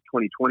in Project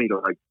 2020 to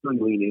like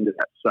lean into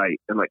that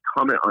site and like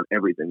comment on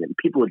everything. And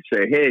people would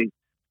say, hey,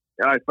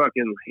 I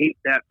fucking hate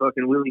that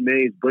fucking Willie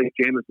Mays Blake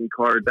Jamieson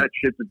card. That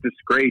shit's a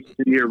disgrace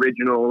to the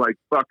original. Like,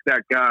 fuck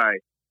that guy.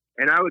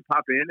 And I would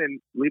pop in and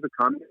leave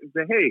a comment and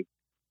say, hey,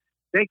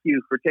 thank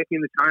you for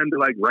taking the time to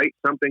like write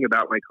something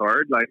about my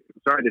card. Like,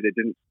 I'm sorry that it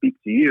didn't speak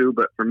to you,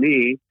 but for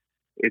me,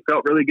 it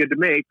felt really good to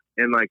make.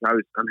 And like,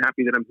 I'm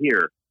happy that I'm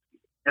here.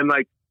 And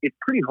like, it's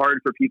pretty hard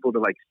for people to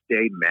like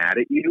stay mad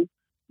at you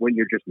when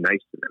you're just nice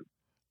to them.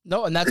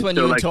 No, and that's when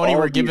you and Tony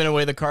were giving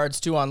away the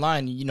cards too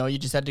online. You know, you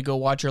just had to go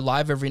watch your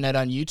live every night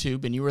on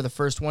YouTube, and you were the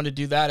first one to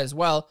do that as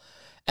well.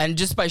 And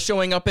just by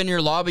showing up in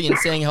your lobby and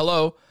saying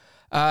hello,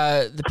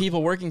 the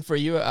people working for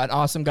you, an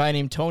awesome guy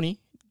named Tony,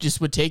 just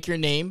would take your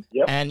name,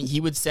 and he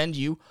would send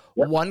you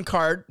one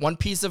card, one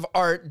piece of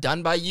art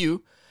done by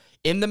you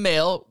in the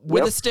mail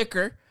with a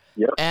sticker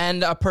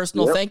and a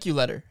personal thank you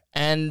letter.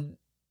 And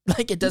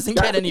like, it doesn't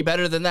get any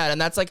better than that. And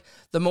that's like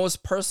the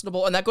most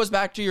personable. And that goes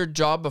back to your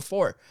job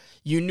before.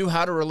 You knew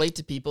how to relate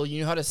to people. You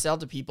knew how to sell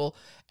to people,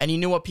 and you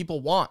knew what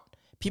people want.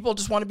 People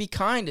just want to be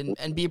kind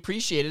and be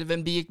appreciative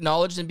and be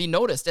acknowledged and be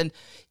noticed. And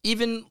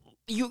even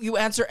you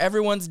answer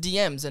everyone's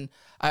DMs. And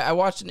I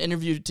watched an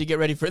interview to get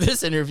ready for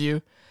this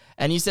interview,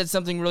 and you said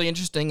something really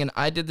interesting. And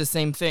I did the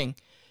same thing.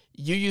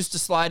 You used to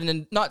slide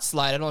in, not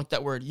slide, I don't like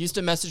that word. You used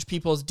to message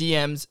people's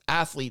DMs,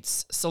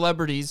 athletes,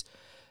 celebrities,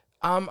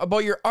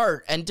 about your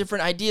art and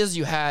different ideas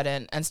you had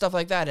and stuff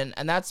like that.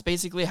 And that's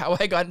basically how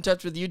I got in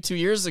touch with you 2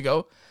 years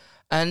ago.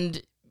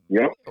 And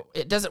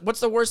it doesn't, what's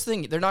the worst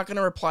thing? They're not going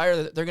to reply,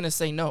 or they're going to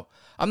say no.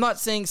 I'm not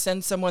saying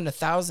send someone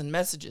 1,000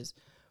 messages,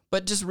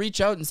 but just reach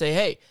out and say,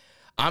 hey,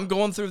 I'm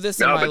going through this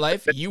in my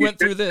life. You went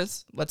through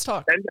this. Let's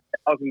talk. Send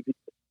 1,000 people.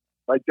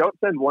 Like, don't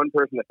send one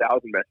person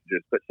 1,000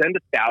 messages, but send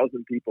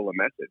 1,000 people a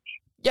message.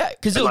 Yeah,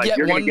 because you'll get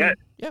one. You're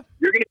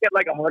going to get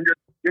like 100.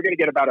 You're going to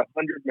get about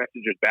 100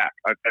 messages back.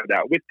 I've found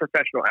out with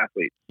professional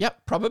athletes.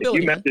 Yep, probability.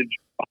 If you message,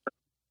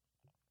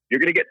 you're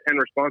going to get 10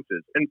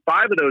 responses, and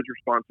 5 of those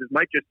responses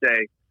might just say,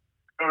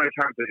 "I don't have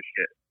time for this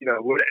shit." You know,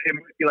 it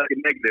might be like a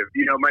negative.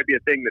 You know, it might be a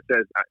thing that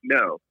says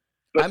no.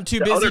 But I'm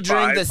too busy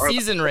during the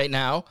season right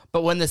now.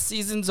 But when the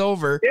season's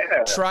over,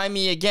 try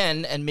me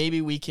again, and maybe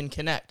we can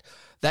connect.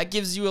 That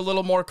gives you a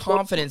little more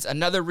confidence.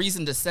 Another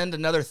reason to send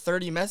another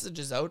 30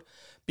 messages out,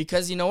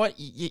 because you know what?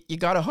 You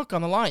got a hook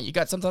on the line. You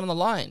got something on the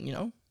line, you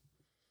know?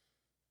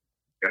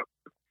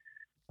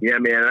 Yeah,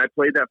 man. I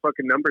played that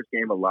fucking numbers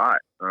game a lot.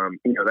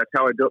 You know, that's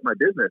how I built my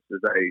business.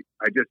 Is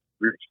I just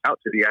reached out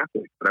to the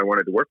athletes that I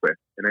wanted to work with,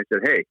 and I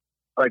said, hey,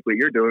 I like what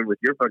you're doing with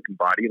your fucking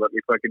body. Let me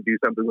fucking do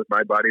something with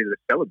my body to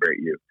celebrate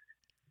you.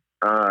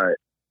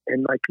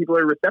 And like, people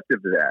are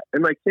receptive to that.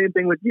 And like, same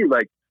thing with you,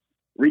 like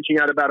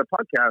reaching out about a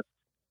podcast,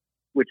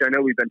 which I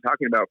know we've been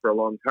talking about for a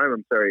long time.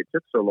 I'm sorry it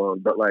took so long,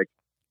 but like,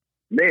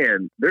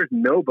 man, there's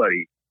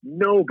nobody in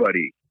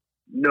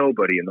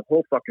the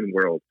whole fucking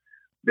world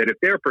that if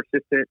they're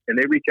persistent and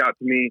they reach out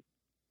to me,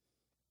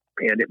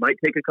 and it might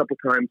take a couple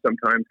times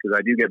sometimes because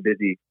I do get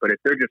busy, but if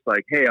they're just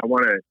like, hey, I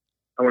want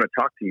to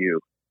talk to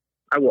you,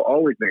 I will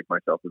always make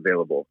myself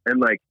available. And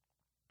like,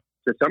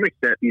 to some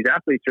extent, these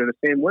athletes are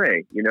the same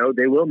way. You know,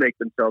 they will make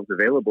themselves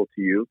available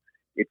to you.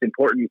 It's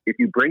important if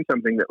you bring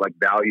something that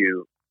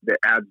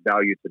adds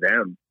value to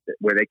them,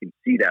 where they can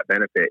see that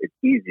benefit. It's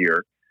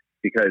easier.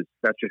 because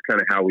that's just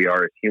kind of how we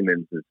are as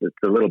humans. It's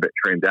a little bit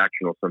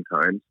transactional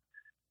sometimes,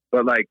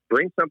 but like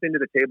bring something to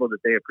the table that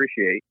they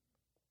appreciate,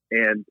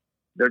 and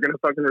they're going to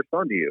fucking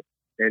respond to you,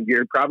 and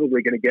you're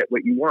probably going to get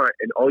what you want.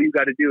 And all you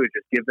got to do is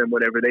just give them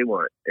whatever they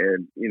want.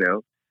 And, you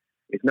know,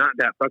 it's not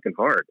that fucking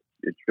hard.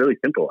 It's really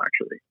simple,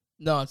 actually.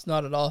 No, it's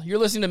not at all. You're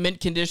listening to Mint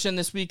Condition.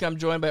 This week I'm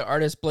joined by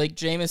artist Blake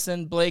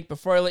Jamieson. Blake,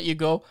 before I let you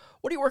go,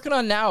 what are you working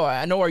on now?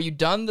 I know, are you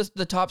done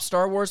the top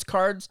Star Wars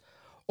cards,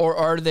 or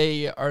are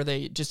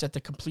they just at the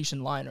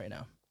completion line right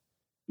now?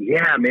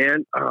 Yeah,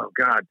 man. Oh,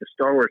 God. The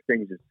Star Wars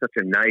things is such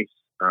a nice,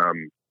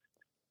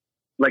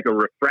 like a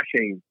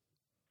refreshing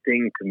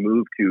thing to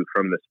move to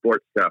from the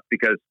sports stuff,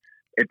 because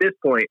at this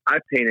point I've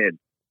painted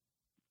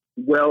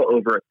well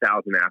over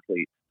 1,000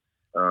 athletes,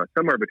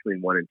 somewhere between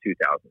 1,000 and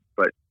 2,000,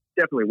 but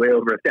definitely way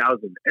over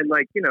 1,000. And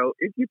like, you know,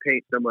 if you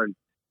paint someone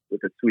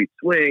with a sweet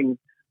swing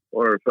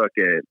or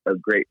fucking a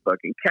great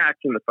fucking catch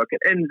in the fucking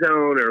end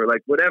zone or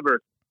like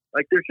whatever,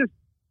 like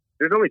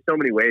there's only so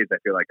many ways I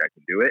feel like I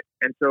can do it.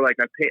 And so like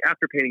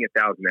after painting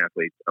 1,000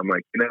 athletes, I'm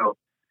like, you know,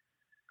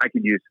 I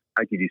could use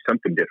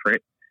something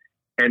different.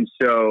 And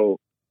so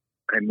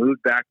I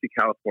moved back to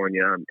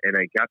California, and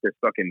I got this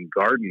fucking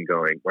garden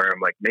going where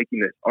I'm like making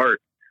this art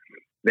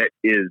that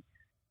is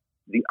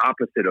the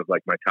opposite of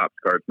like my Topps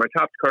cards. My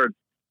Topps cards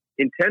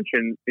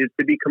intention is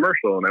to be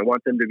commercial, and I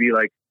want them to be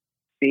like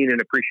seen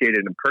and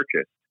appreciated and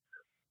purchased.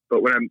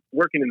 But when I'm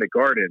working in the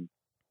garden,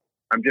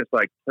 I'm just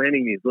like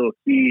planting these little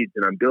seeds,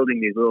 and I'm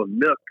building these little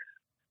nooks,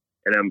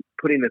 and I'm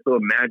putting this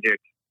little magic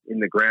in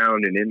the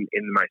ground and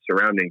in my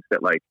surroundings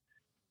that, like,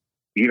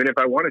 even if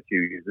I wanted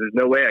to, there's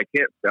no way I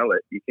can't sell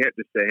it. You can't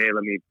just say, hey,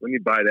 let me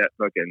buy that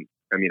fucking,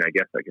 I mean, I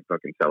guess I could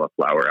fucking sell a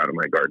flower out of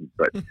my garden,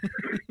 but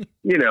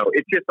you know,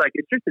 it's just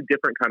a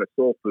different kind of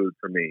soul food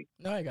for me.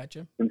 No, I got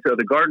you. And so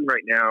the garden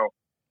right now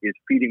is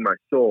feeding my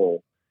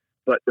soul,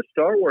 but the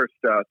Star Wars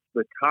stuff,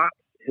 the top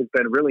has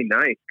been really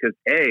nice because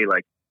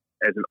like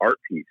as an art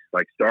piece,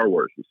 like Star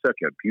Wars is such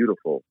a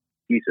beautiful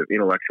piece of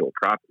intellectual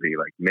property.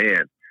 Like,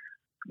 man,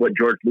 what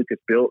George Lucas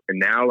built, and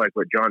now like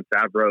what Jon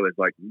Favreau is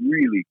like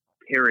really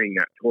carrying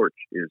that torch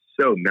is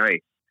so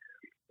nice.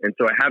 And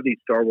so I have these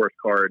Star Wars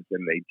cards,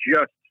 and they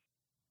just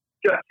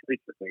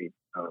recently,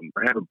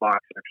 I have a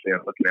box actually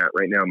I'm looking at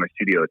right now in my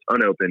studio. It's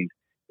unopened.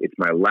 It's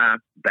my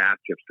last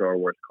batch of Star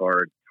Wars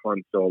cards,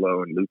 Han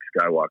Solo and Luke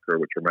Skywalker,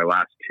 which are my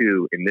last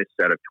two in this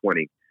set of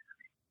 20.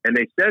 And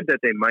they said that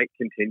they might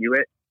continue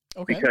it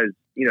because,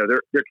 you know,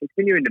 they're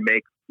continuing to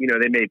make, you know,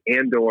 they made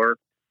Andor,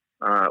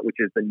 which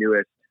is the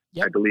newest,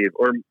 I believe,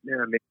 or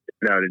maybe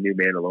out a new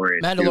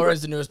Mandalorian. Mandalorian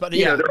is the newest, but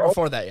yeah,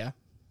 before that, yeah.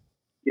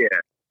 Yeah.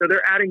 So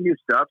they're adding new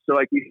stuff. So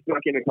like we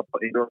snuck in a couple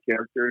of Andor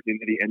characters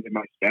into the end of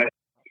my set.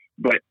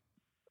 But,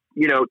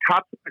 you know,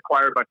 Topps was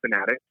acquired by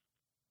Fanatics,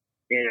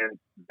 and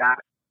that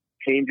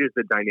changes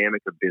the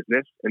dynamic of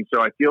business. And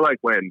so I feel like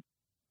when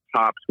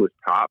Topps was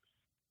Topps,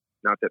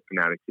 not that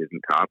Fanatics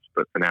isn't Topps,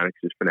 but Fanatics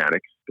is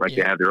Fanatics. Like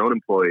they have their own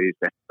employees,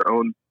 they have their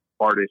own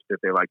artists that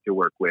they like to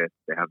work with,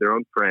 they have their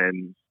own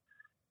friends.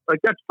 Like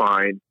that's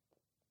fine.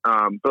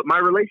 But my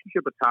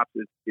relationship with Topps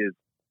is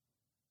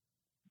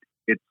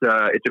it's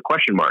a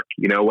question mark,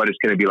 you know, what it's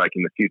going to be like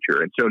in the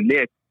future. And so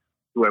Nick,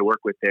 who I work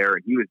with there,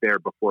 and he was there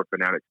before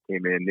Fanatics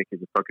came in. Nick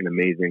is a fucking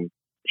amazing.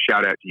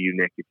 Shout out to you,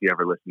 Nick, if you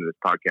ever listen to this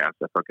podcast.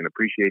 I fucking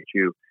appreciate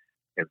you.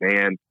 And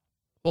man,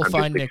 we'll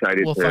find Nick.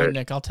 We'll find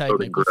Nick. I'll tag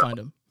Nick. We'll find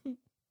him.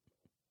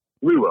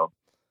 We will.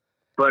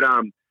 But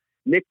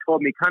Nick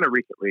told me kind of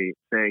recently,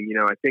 saying, you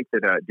know, I think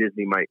that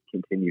Disney might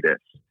continue this.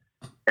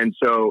 And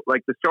so,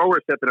 like, the Star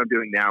Wars set that I'm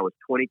doing now is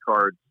 20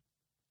 cards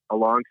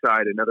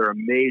alongside another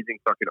amazing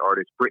fucking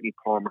artist, Brittany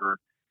Palmer,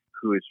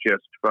 who is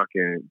just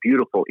fucking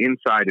beautiful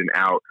inside and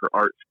out. Her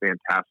art's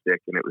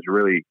fantastic, and it was a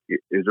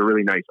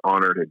really nice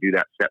honor to do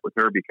that set with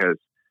her because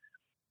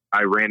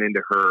I ran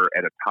into her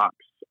at a Topps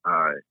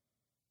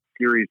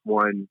Series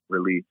 1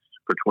 release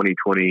for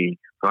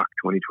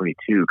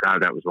 2022.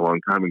 God, that was a long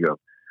time ago.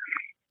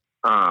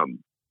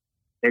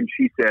 And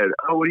she said,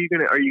 "Oh, are you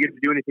gonna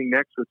do anything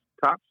next with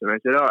Topps?" And I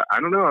said, "Oh, I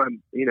don't know.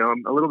 I'm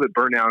a little bit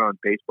burnt out on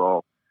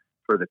baseball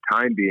for the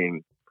time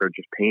being for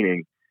just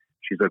painting."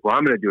 She's like, "Well,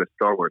 I'm going to do a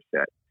Star Wars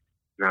set."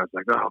 And I was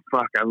like, "Oh,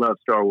 fuck, I love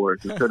Star Wars."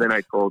 And so then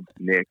I told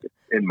Nick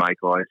and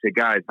Michael, I said,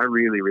 "Guys, I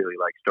really, really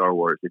like Star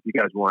Wars. If you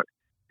guys want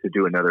to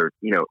do another,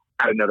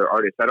 add another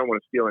artist, I don't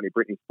want to steal any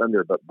Brittany's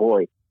thunder, but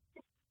boy,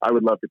 I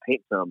would love to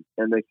paint some."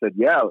 And they said,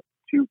 "Yeah,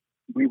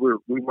 we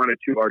wanted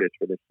 2 artists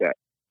for this set."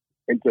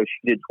 And so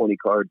she did 20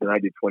 cards and I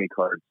did 20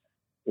 cards,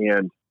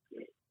 and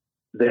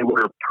they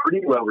were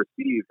pretty well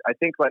received. I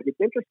think, like, it's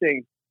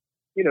interesting,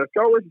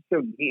 Star Wars is so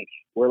niche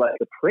where, like,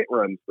 the print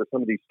runs for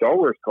some of these Star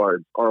Wars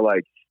cards are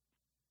like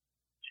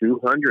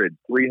 200,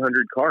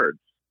 300 cards.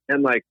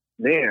 And, like,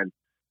 man,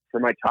 for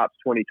my Topps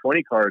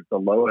 2020 cards, the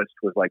lowest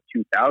was like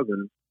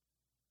 2,000.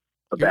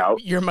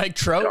 Your Mike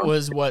Trout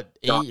was what,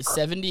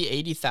 70,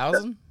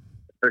 80,000?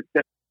 Or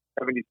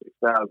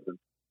 76,000.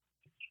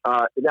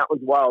 That was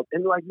wild.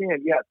 And, like,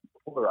 man, yeah, it's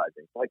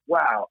polarizing. Like,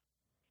 wow,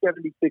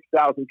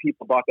 76,000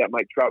 people bought that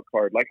Mike Trout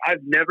card. Like,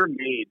 I've never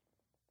made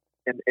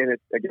and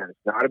it's, again,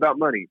 it's not about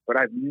money, but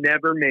I've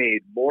never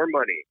made more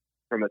money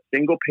from a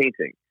single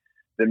painting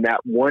than that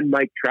one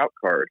Mike Trout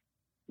card,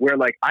 where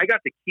like I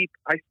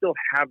still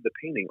have the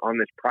painting on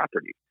this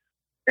property,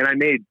 and I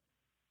made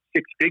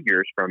six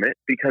figures from it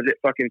because it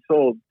fucking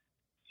sold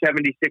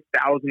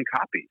 76,000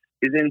 copies.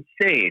 Is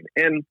insane.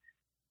 And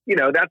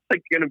that's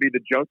like going to be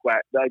the junk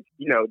wax, like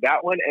that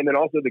one, and then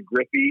also the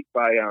Griffey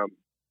by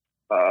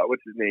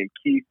what's his name,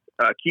 Keith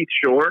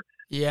Shore.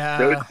 Yeah,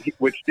 those,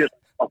 which just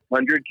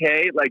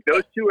 100K. Like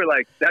those two are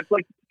like, that's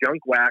like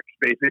junk wax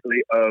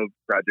basically of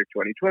Project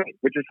 2020,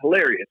 which is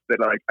hilarious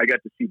that like I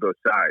got to see both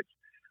sides.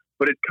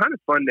 But it's kind of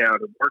fun now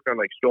to work on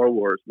like Star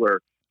Wars, where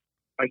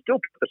I still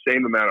put the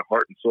same amount of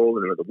heart and soul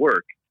into the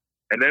work,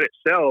 and then it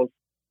sells.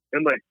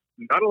 And like,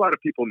 not a lot of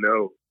people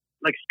know,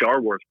 like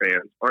Star Wars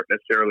fans aren't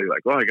necessarily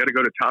like, well, I got to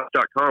go to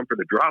Topps.com for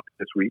the drop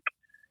this week.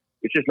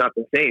 It's just not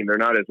the same. They're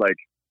not as like,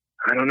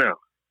 I don't know.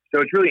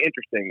 So it's really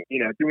interesting,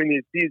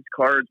 doing these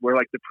cards where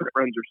like the print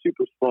runs are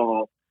super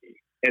small,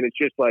 and it's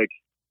just like,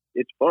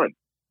 it's fun.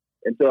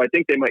 And so I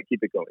think they might keep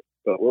it going,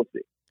 but we'll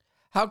see.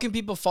 How can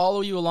people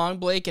follow you along,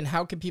 Blake, and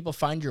how can people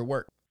find your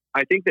work?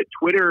 I think that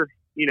Twitter,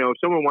 if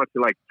someone wants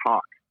to like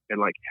talk and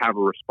like have a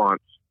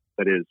response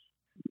that is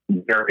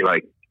very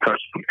like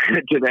custom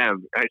to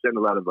them, I send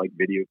a lot of like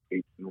video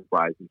tweets and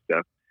replies and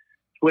stuff.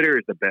 Twitter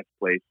is the best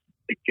place.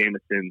 Blake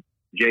Jamieson,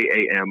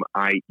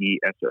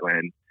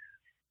 Jamieson,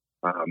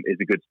 is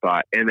a good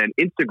spot. And then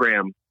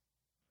Instagram,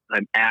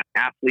 I'm at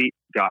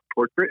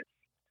athlete.portraits.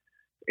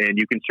 And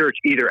you can search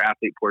either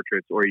athlete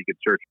portraits or you can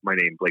search my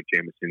name, Blake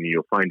Jamieson, and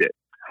you'll find it.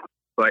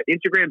 But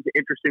Instagram's an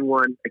interesting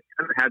one. I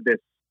kind of had this,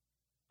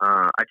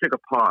 I took a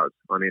pause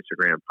on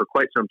Instagram for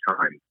quite some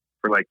time,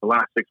 for like the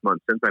last 6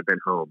 months since I've been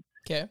home.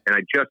 Okay. And I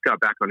just got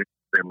back on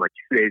Instagram like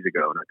 2 days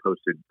ago, and I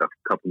posted a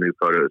couple new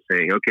photos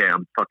saying, okay,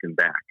 I'm fucking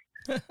back.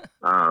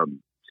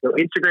 So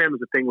Instagram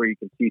is a thing where you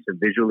can see some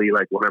visually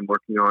like what I'm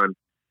working on,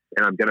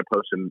 and I'm going to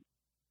post some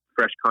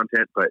fresh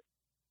content. But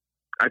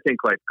I think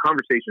like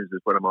conversations is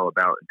what I'm all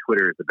about, and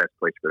Twitter is the best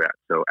place for that.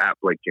 So at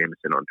Blake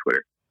Jamieson on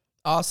Twitter.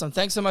 Awesome.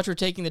 Thanks so much for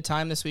taking the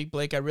time this week,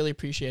 Blake. I really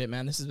appreciate it,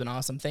 man. This has been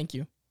awesome. Thank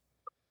you. Of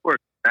course.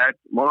 That's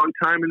a long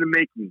time in the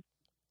making.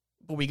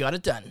 But we got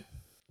it done.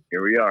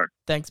 Here we are.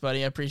 Thanks,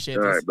 buddy. I appreciate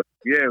all this. Right, but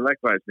yeah,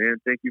 likewise, man.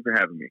 Thank you for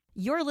having me.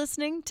 You're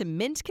listening to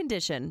Mint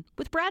Condition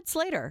with Brad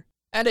Slater.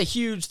 And a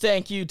huge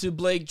thank you to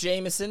Blake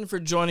Jamieson for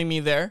joining me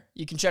there.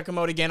 You can check him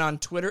out again on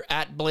Twitter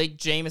at Blake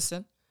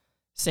Jamieson.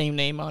 Same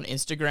name on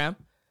Instagram.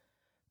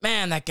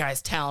 Man, that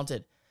guy's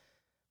talented.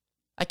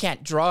 I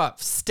can't draw a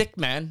stick,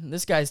 man.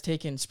 This guy's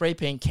taking spray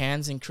paint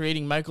cans and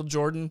creating Michael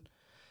Jordan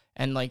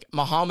and like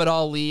Muhammad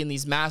Ali and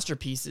these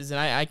masterpieces, and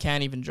I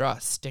can't even draw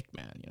a stick,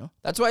 man.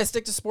 That's why I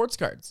stick to sports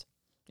cards.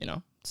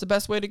 It's the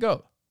best way to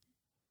go.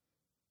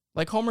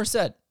 Like Homer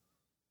said,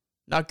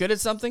 not good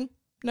at something,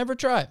 never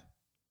try.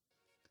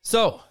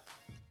 So,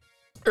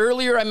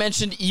 earlier I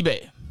mentioned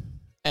eBay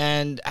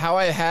and how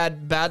I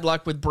had bad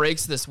luck with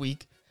breaks this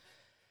week.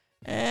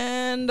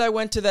 And I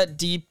went to that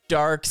deep,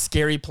 dark,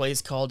 scary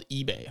place called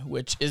eBay,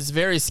 which is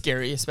very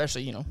scary,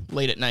 especially,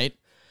 late at night.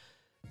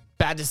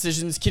 Bad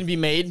decisions can be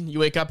made. You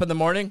wake up in the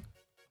morning.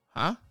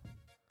 Huh?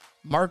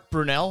 Mark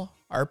Brunell,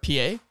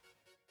 RPA?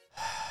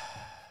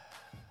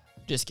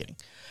 Just kidding.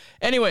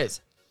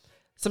 Anyways,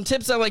 some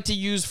tips I like to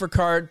use for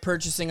card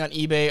purchasing on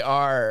eBay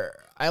are,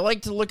 I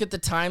like to look at the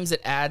times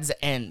that ads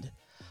end.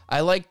 I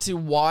like to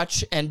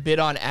watch and bid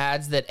on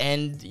ads that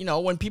end,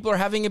 when people are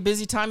having a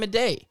busy time of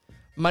day.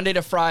 Monday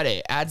to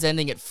Friday, ads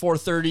ending at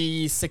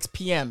 4:30, 6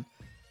 p.m.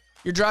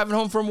 You're driving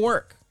home from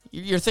work.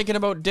 You're thinking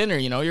about dinner,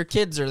 your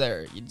kids are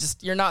there.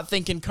 You're not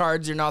thinking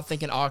cards, you're not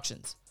thinking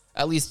auctions.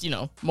 At least,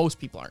 most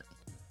people aren't.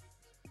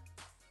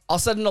 I'll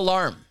set an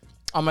alarm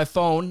on my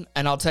phone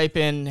and I'll type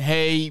in,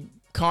 hey,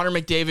 Connor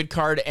McDavid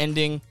card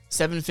ending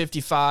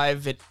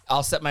 7:55.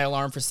 I'll set my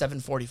alarm for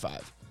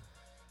 7:45.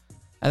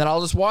 And then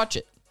I'll just watch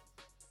it.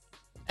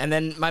 And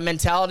then my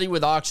mentality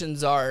with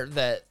auctions are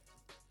that,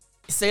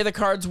 say the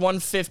card's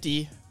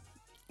 150,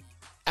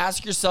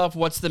 ask yourself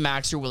what's the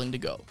max you're willing to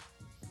go.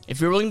 If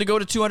you're willing to go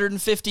to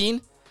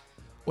 215,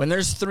 when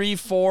there's 3,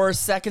 4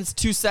 seconds,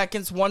 2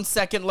 seconds, 1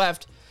 second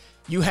left,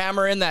 you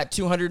hammer in that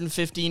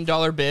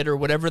 $215 bid or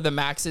whatever the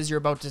max is you're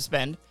about to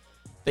spend,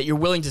 that you're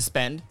willing to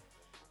spend,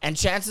 and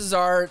chances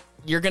are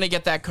you're going to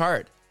get that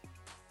card.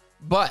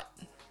 But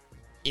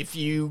if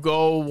you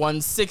go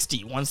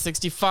 160,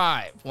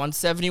 165,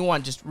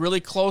 171, just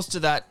really close to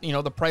that,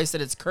 the price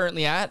that it's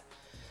currently at,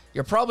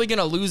 you're probably going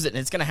to lose it, and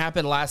it's going to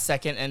happen last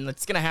second, and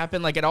it's going to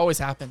happen like it always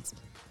happens.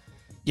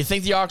 You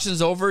think the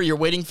auction's over, you're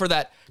waiting for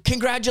that,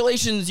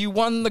 congratulations, you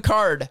won the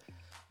card.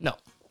 No.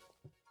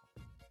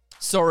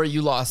 Sorry,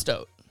 you lost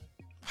out.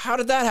 How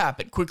did that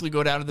happen? Quickly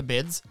go down to the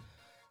bids.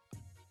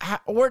 How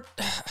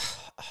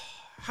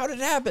did it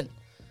happen?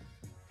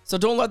 So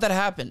don't let that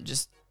happen.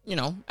 Just,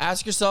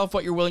 ask yourself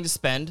what you're willing to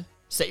spend,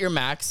 set your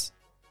max,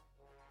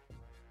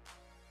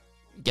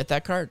 get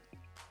that card.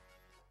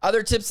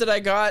 Other tips that I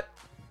got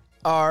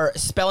are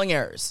spelling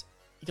errors.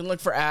 You can look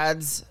for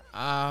ads.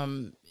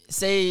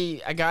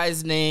 Say a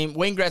guy's name,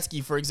 Wayne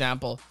Gretzky, for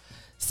example,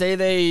 Say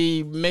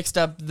they mixed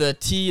up the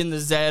T and the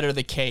Z or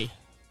the K.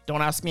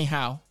 Don't ask me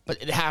how,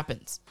 but it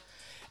happens.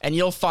 And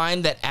you'll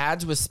find that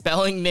ads with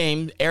spelling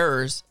name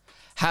errors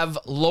have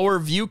lower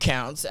view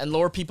counts and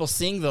lower people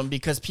seeing them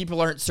because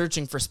people aren't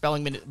searching for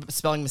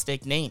spelling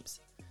mistake names.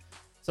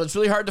 So it's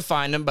really hard to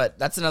find them, but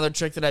that's another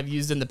trick that I've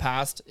used in the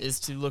past is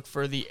to look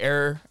for the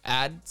error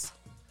ads.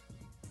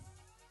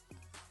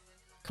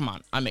 Come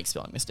on, I make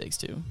spelling mistakes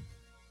too.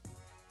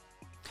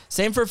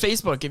 Same for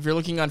Facebook. If you're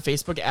looking on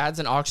Facebook ads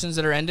and auctions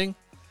that are ending,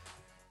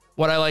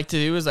 what I like to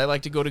do is I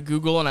like to go to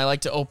Google and I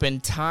like to open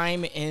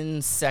time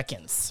in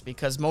seconds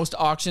because most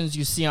auctions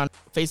you see on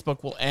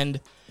Facebook will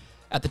end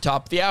at the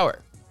top of the hour.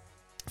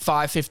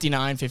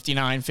 5:59,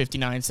 59,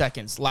 59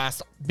 seconds.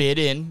 Last bid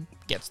in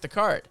gets the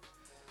card.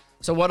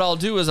 So what I'll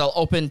do is I'll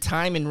open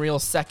time in real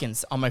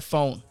seconds on my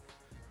phone.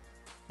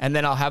 And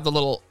then I'll have the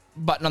little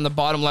button on the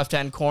bottom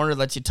left-hand corner that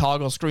lets you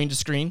toggle screen to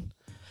screen.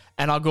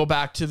 And I'll go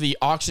back to the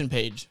auction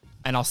page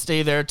and I'll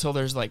stay there till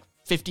there's like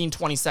 15,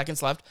 20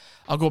 seconds left.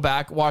 I'll go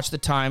back, watch the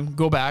time,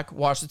 go back,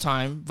 watch the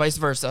time, vice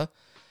versa.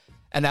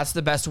 And that's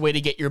the best way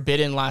to get your bid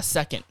in last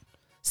second.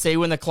 Say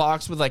when the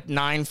clock's with like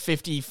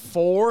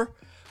 9:54,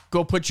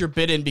 go put your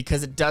bid in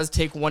because it does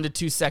take 1 to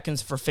 2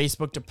 seconds for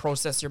Facebook to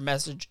process your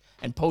message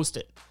and post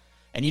it.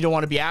 And you don't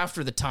want to be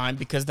after the time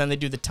because then they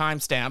do the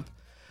timestamp,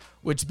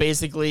 which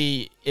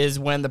basically is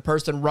when the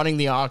person running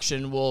the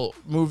auction will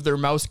move their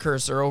mouse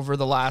cursor over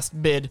the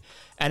last bid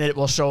and it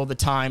will show the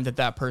time that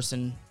that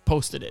person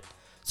posted it.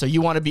 So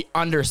you want to be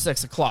under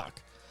 6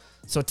 o'clock.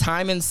 So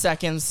time in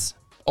seconds,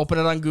 open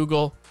it on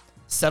Google,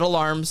 set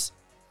alarms,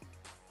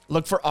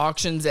 look for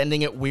auctions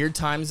ending at weird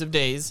times of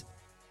days.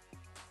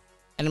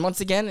 And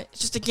once again, it's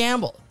just a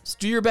gamble. Just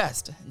do your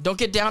best. Don't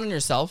get down on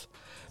yourself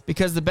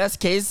because the best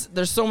case,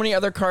 there's so many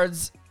other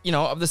cards,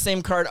 of the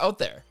same card out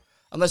there.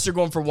 Unless you're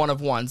going for one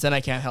of ones, then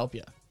I can't help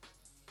you.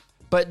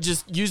 But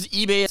just use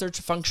eBay search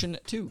function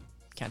too.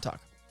 Can't talk.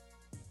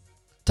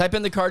 Type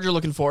in the card you're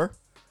looking for.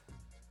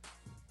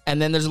 And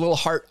then there's a little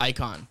heart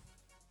icon.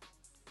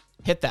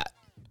 Hit that.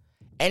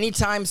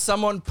 Anytime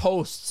someone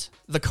posts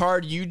the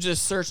card you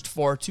just searched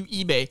for to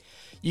eBay,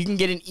 you can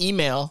get an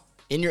email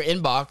in your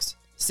inbox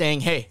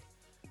saying, hey,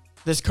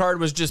 this card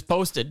was just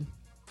posted.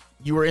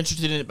 You were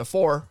interested in it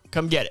before.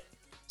 Come get it.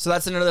 So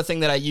that's another thing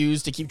that I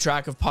use to keep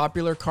track of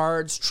popular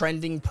cards,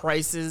 trending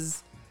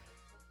prices,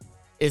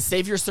 is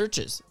save your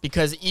searches.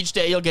 Because each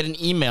day you'll get an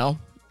email,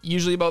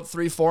 usually about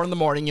 3, 4 in the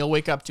morning. You'll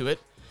wake up to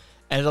it.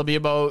 And it'll be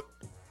about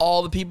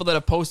all the people that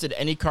have posted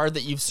any card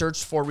that you've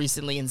searched for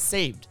recently and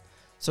saved.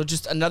 So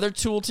just another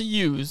tool to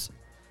use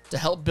to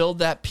help build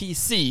that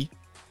PC,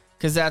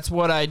 because that's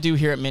what I do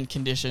here at Mint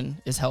Condition,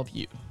 is help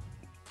you.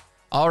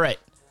 All right.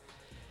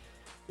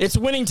 It's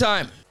winning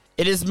time.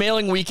 It is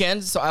mailing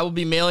weekend, so I will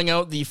be mailing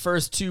out the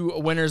first 2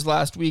 winners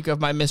last week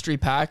of my mystery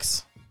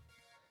packs.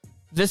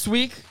 This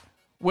week,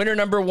 winner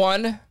number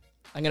 1, I'm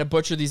going to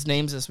butcher these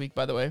names this week,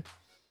 by the way.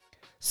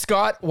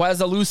 Scott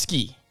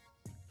Wazalewski.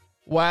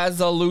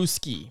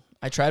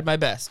 I tried my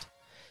best.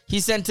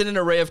 He sent in an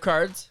array of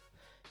cards,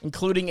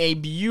 including a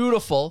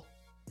beautiful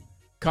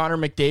Connor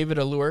McDavid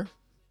allure.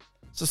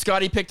 So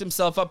Scotty picked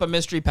himself up a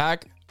mystery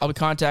pack. I'll be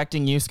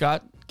contacting you,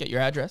 Scott. Get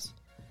your address.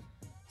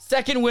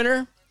 Second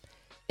winner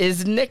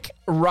is Nick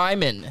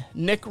Ryman.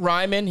 Nick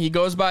Ryman, he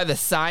goes by the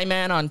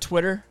Sci-Man on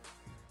Twitter.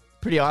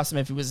 Pretty awesome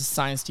if he was a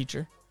science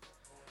teacher.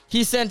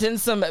 He sent in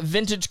some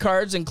vintage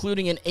cards,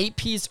 including an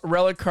 8-piece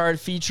relic card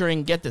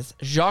featuring, get this,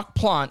 Jacques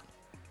Plante,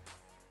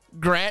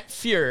 Grant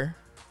Fuhr,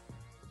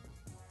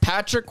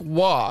 Patrick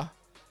Waugh,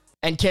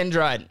 and Ken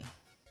Dryden.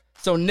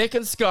 So Nick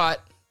and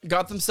Scott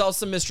got themselves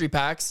some mystery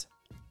packs.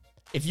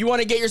 If you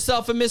want to get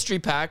yourself a mystery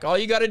pack, all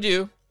you got to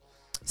do,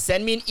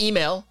 send me an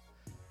email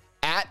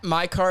at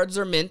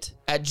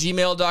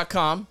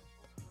mycardsaремint@gmail.com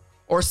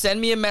or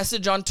send me a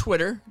message on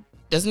Twitter.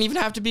 Doesn't even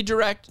have to be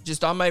direct,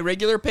 just on my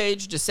regular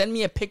page. Just send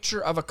me a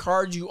picture of a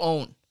card you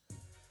own.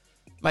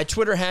 My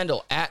Twitter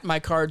handle, at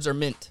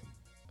mycardsaремint.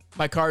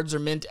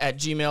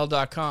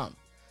 mycardsaремint@gmail.com.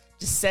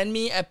 Just send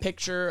me a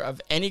picture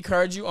of any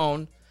card you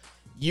own.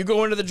 You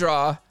go into the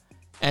draw,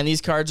 and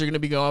these cards are going to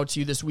be going out to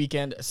you this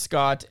weekend,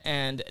 Scott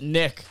and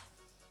Nick.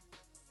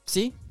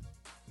 See?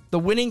 The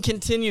winning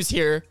continues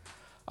here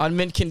on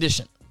Mint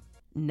Condition.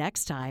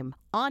 Next time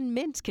on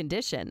Mint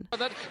Condition.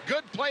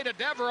 Good play to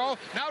Devereaux.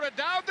 Now to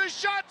Dowd. The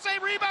shot.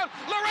 Save rebound.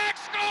 Larac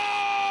scores!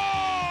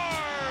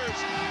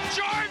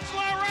 George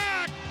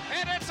Larac!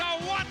 And it's a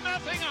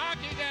 1-0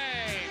 hockey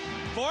game.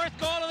 4th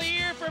goal of the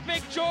year for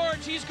Big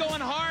George. He's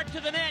going hard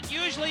to the net.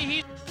 Usually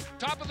he's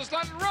top of the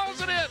slot and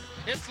rolls it in.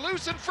 It's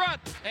loose in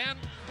front. And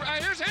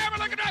here's Hammer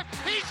looking drive.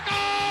 He scores!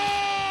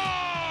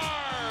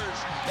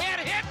 It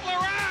hit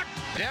Larac.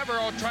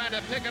 Devereaux trying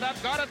to pick it up.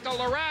 Got it to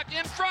Larac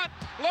in front.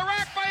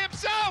 Larac by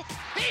himself.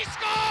 He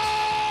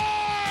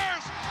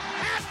scores!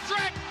 Hat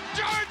trick,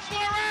 George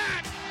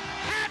Larac!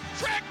 Hat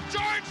trick,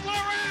 George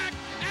Larac!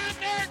 And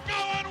they're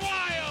going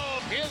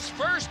wild. His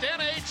first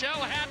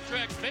NHL hat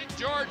trick. Big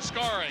George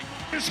scoring.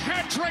 His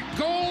hat trick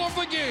goal of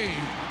the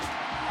game.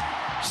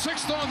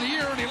 6th on the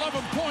year and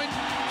 11 points.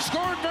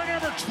 Scored by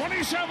number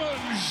 27,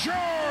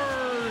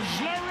 George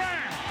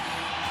Larac.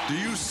 Do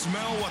you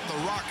smell what The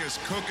Rock is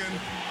cooking?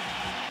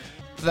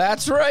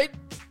 That's right.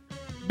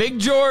 Big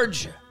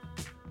George.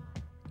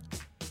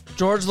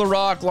 George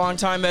LaRock,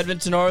 longtime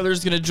Edmonton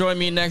Oilers, going to join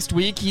me next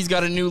week. He's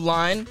got a new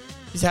line.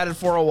 He's had it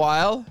for a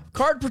while.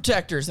 Card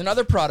protectors and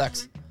other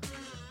products.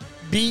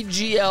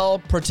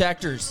 BGL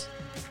protectors.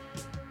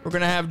 We're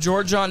going to have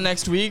George on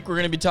next week. We're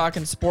going to be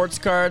talking sports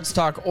cards,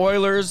 talk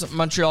Oilers,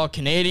 Montreal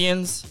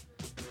Canadiens.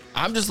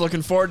 I'm just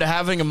looking forward to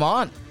having him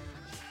on.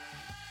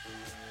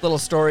 Little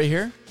story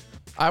here.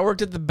 I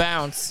worked at the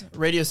Bounce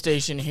radio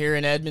station here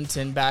in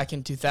Edmonton back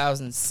in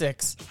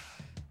 2006.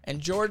 And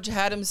George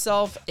had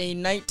himself a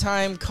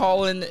nighttime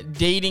call-in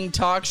dating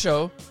talk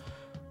show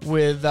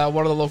with one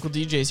of the local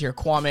DJs here,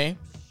 Kwame.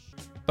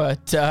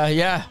 But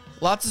yeah,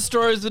 lots of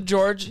stories with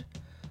George.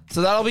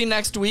 So that'll be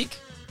next week.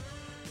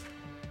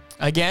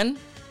 Again,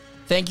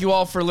 thank you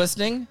all for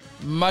listening.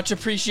 Much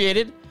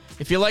appreciated.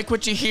 If you like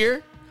what you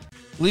hear,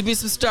 leave me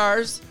some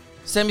stars.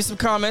 Send me some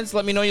comments.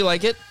 Let me know you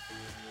like it.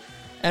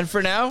 And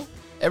for now,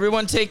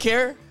 everyone take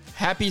care.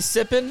 Happy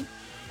sippin'.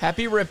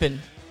 Happy rippin'.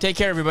 Take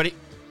care, everybody.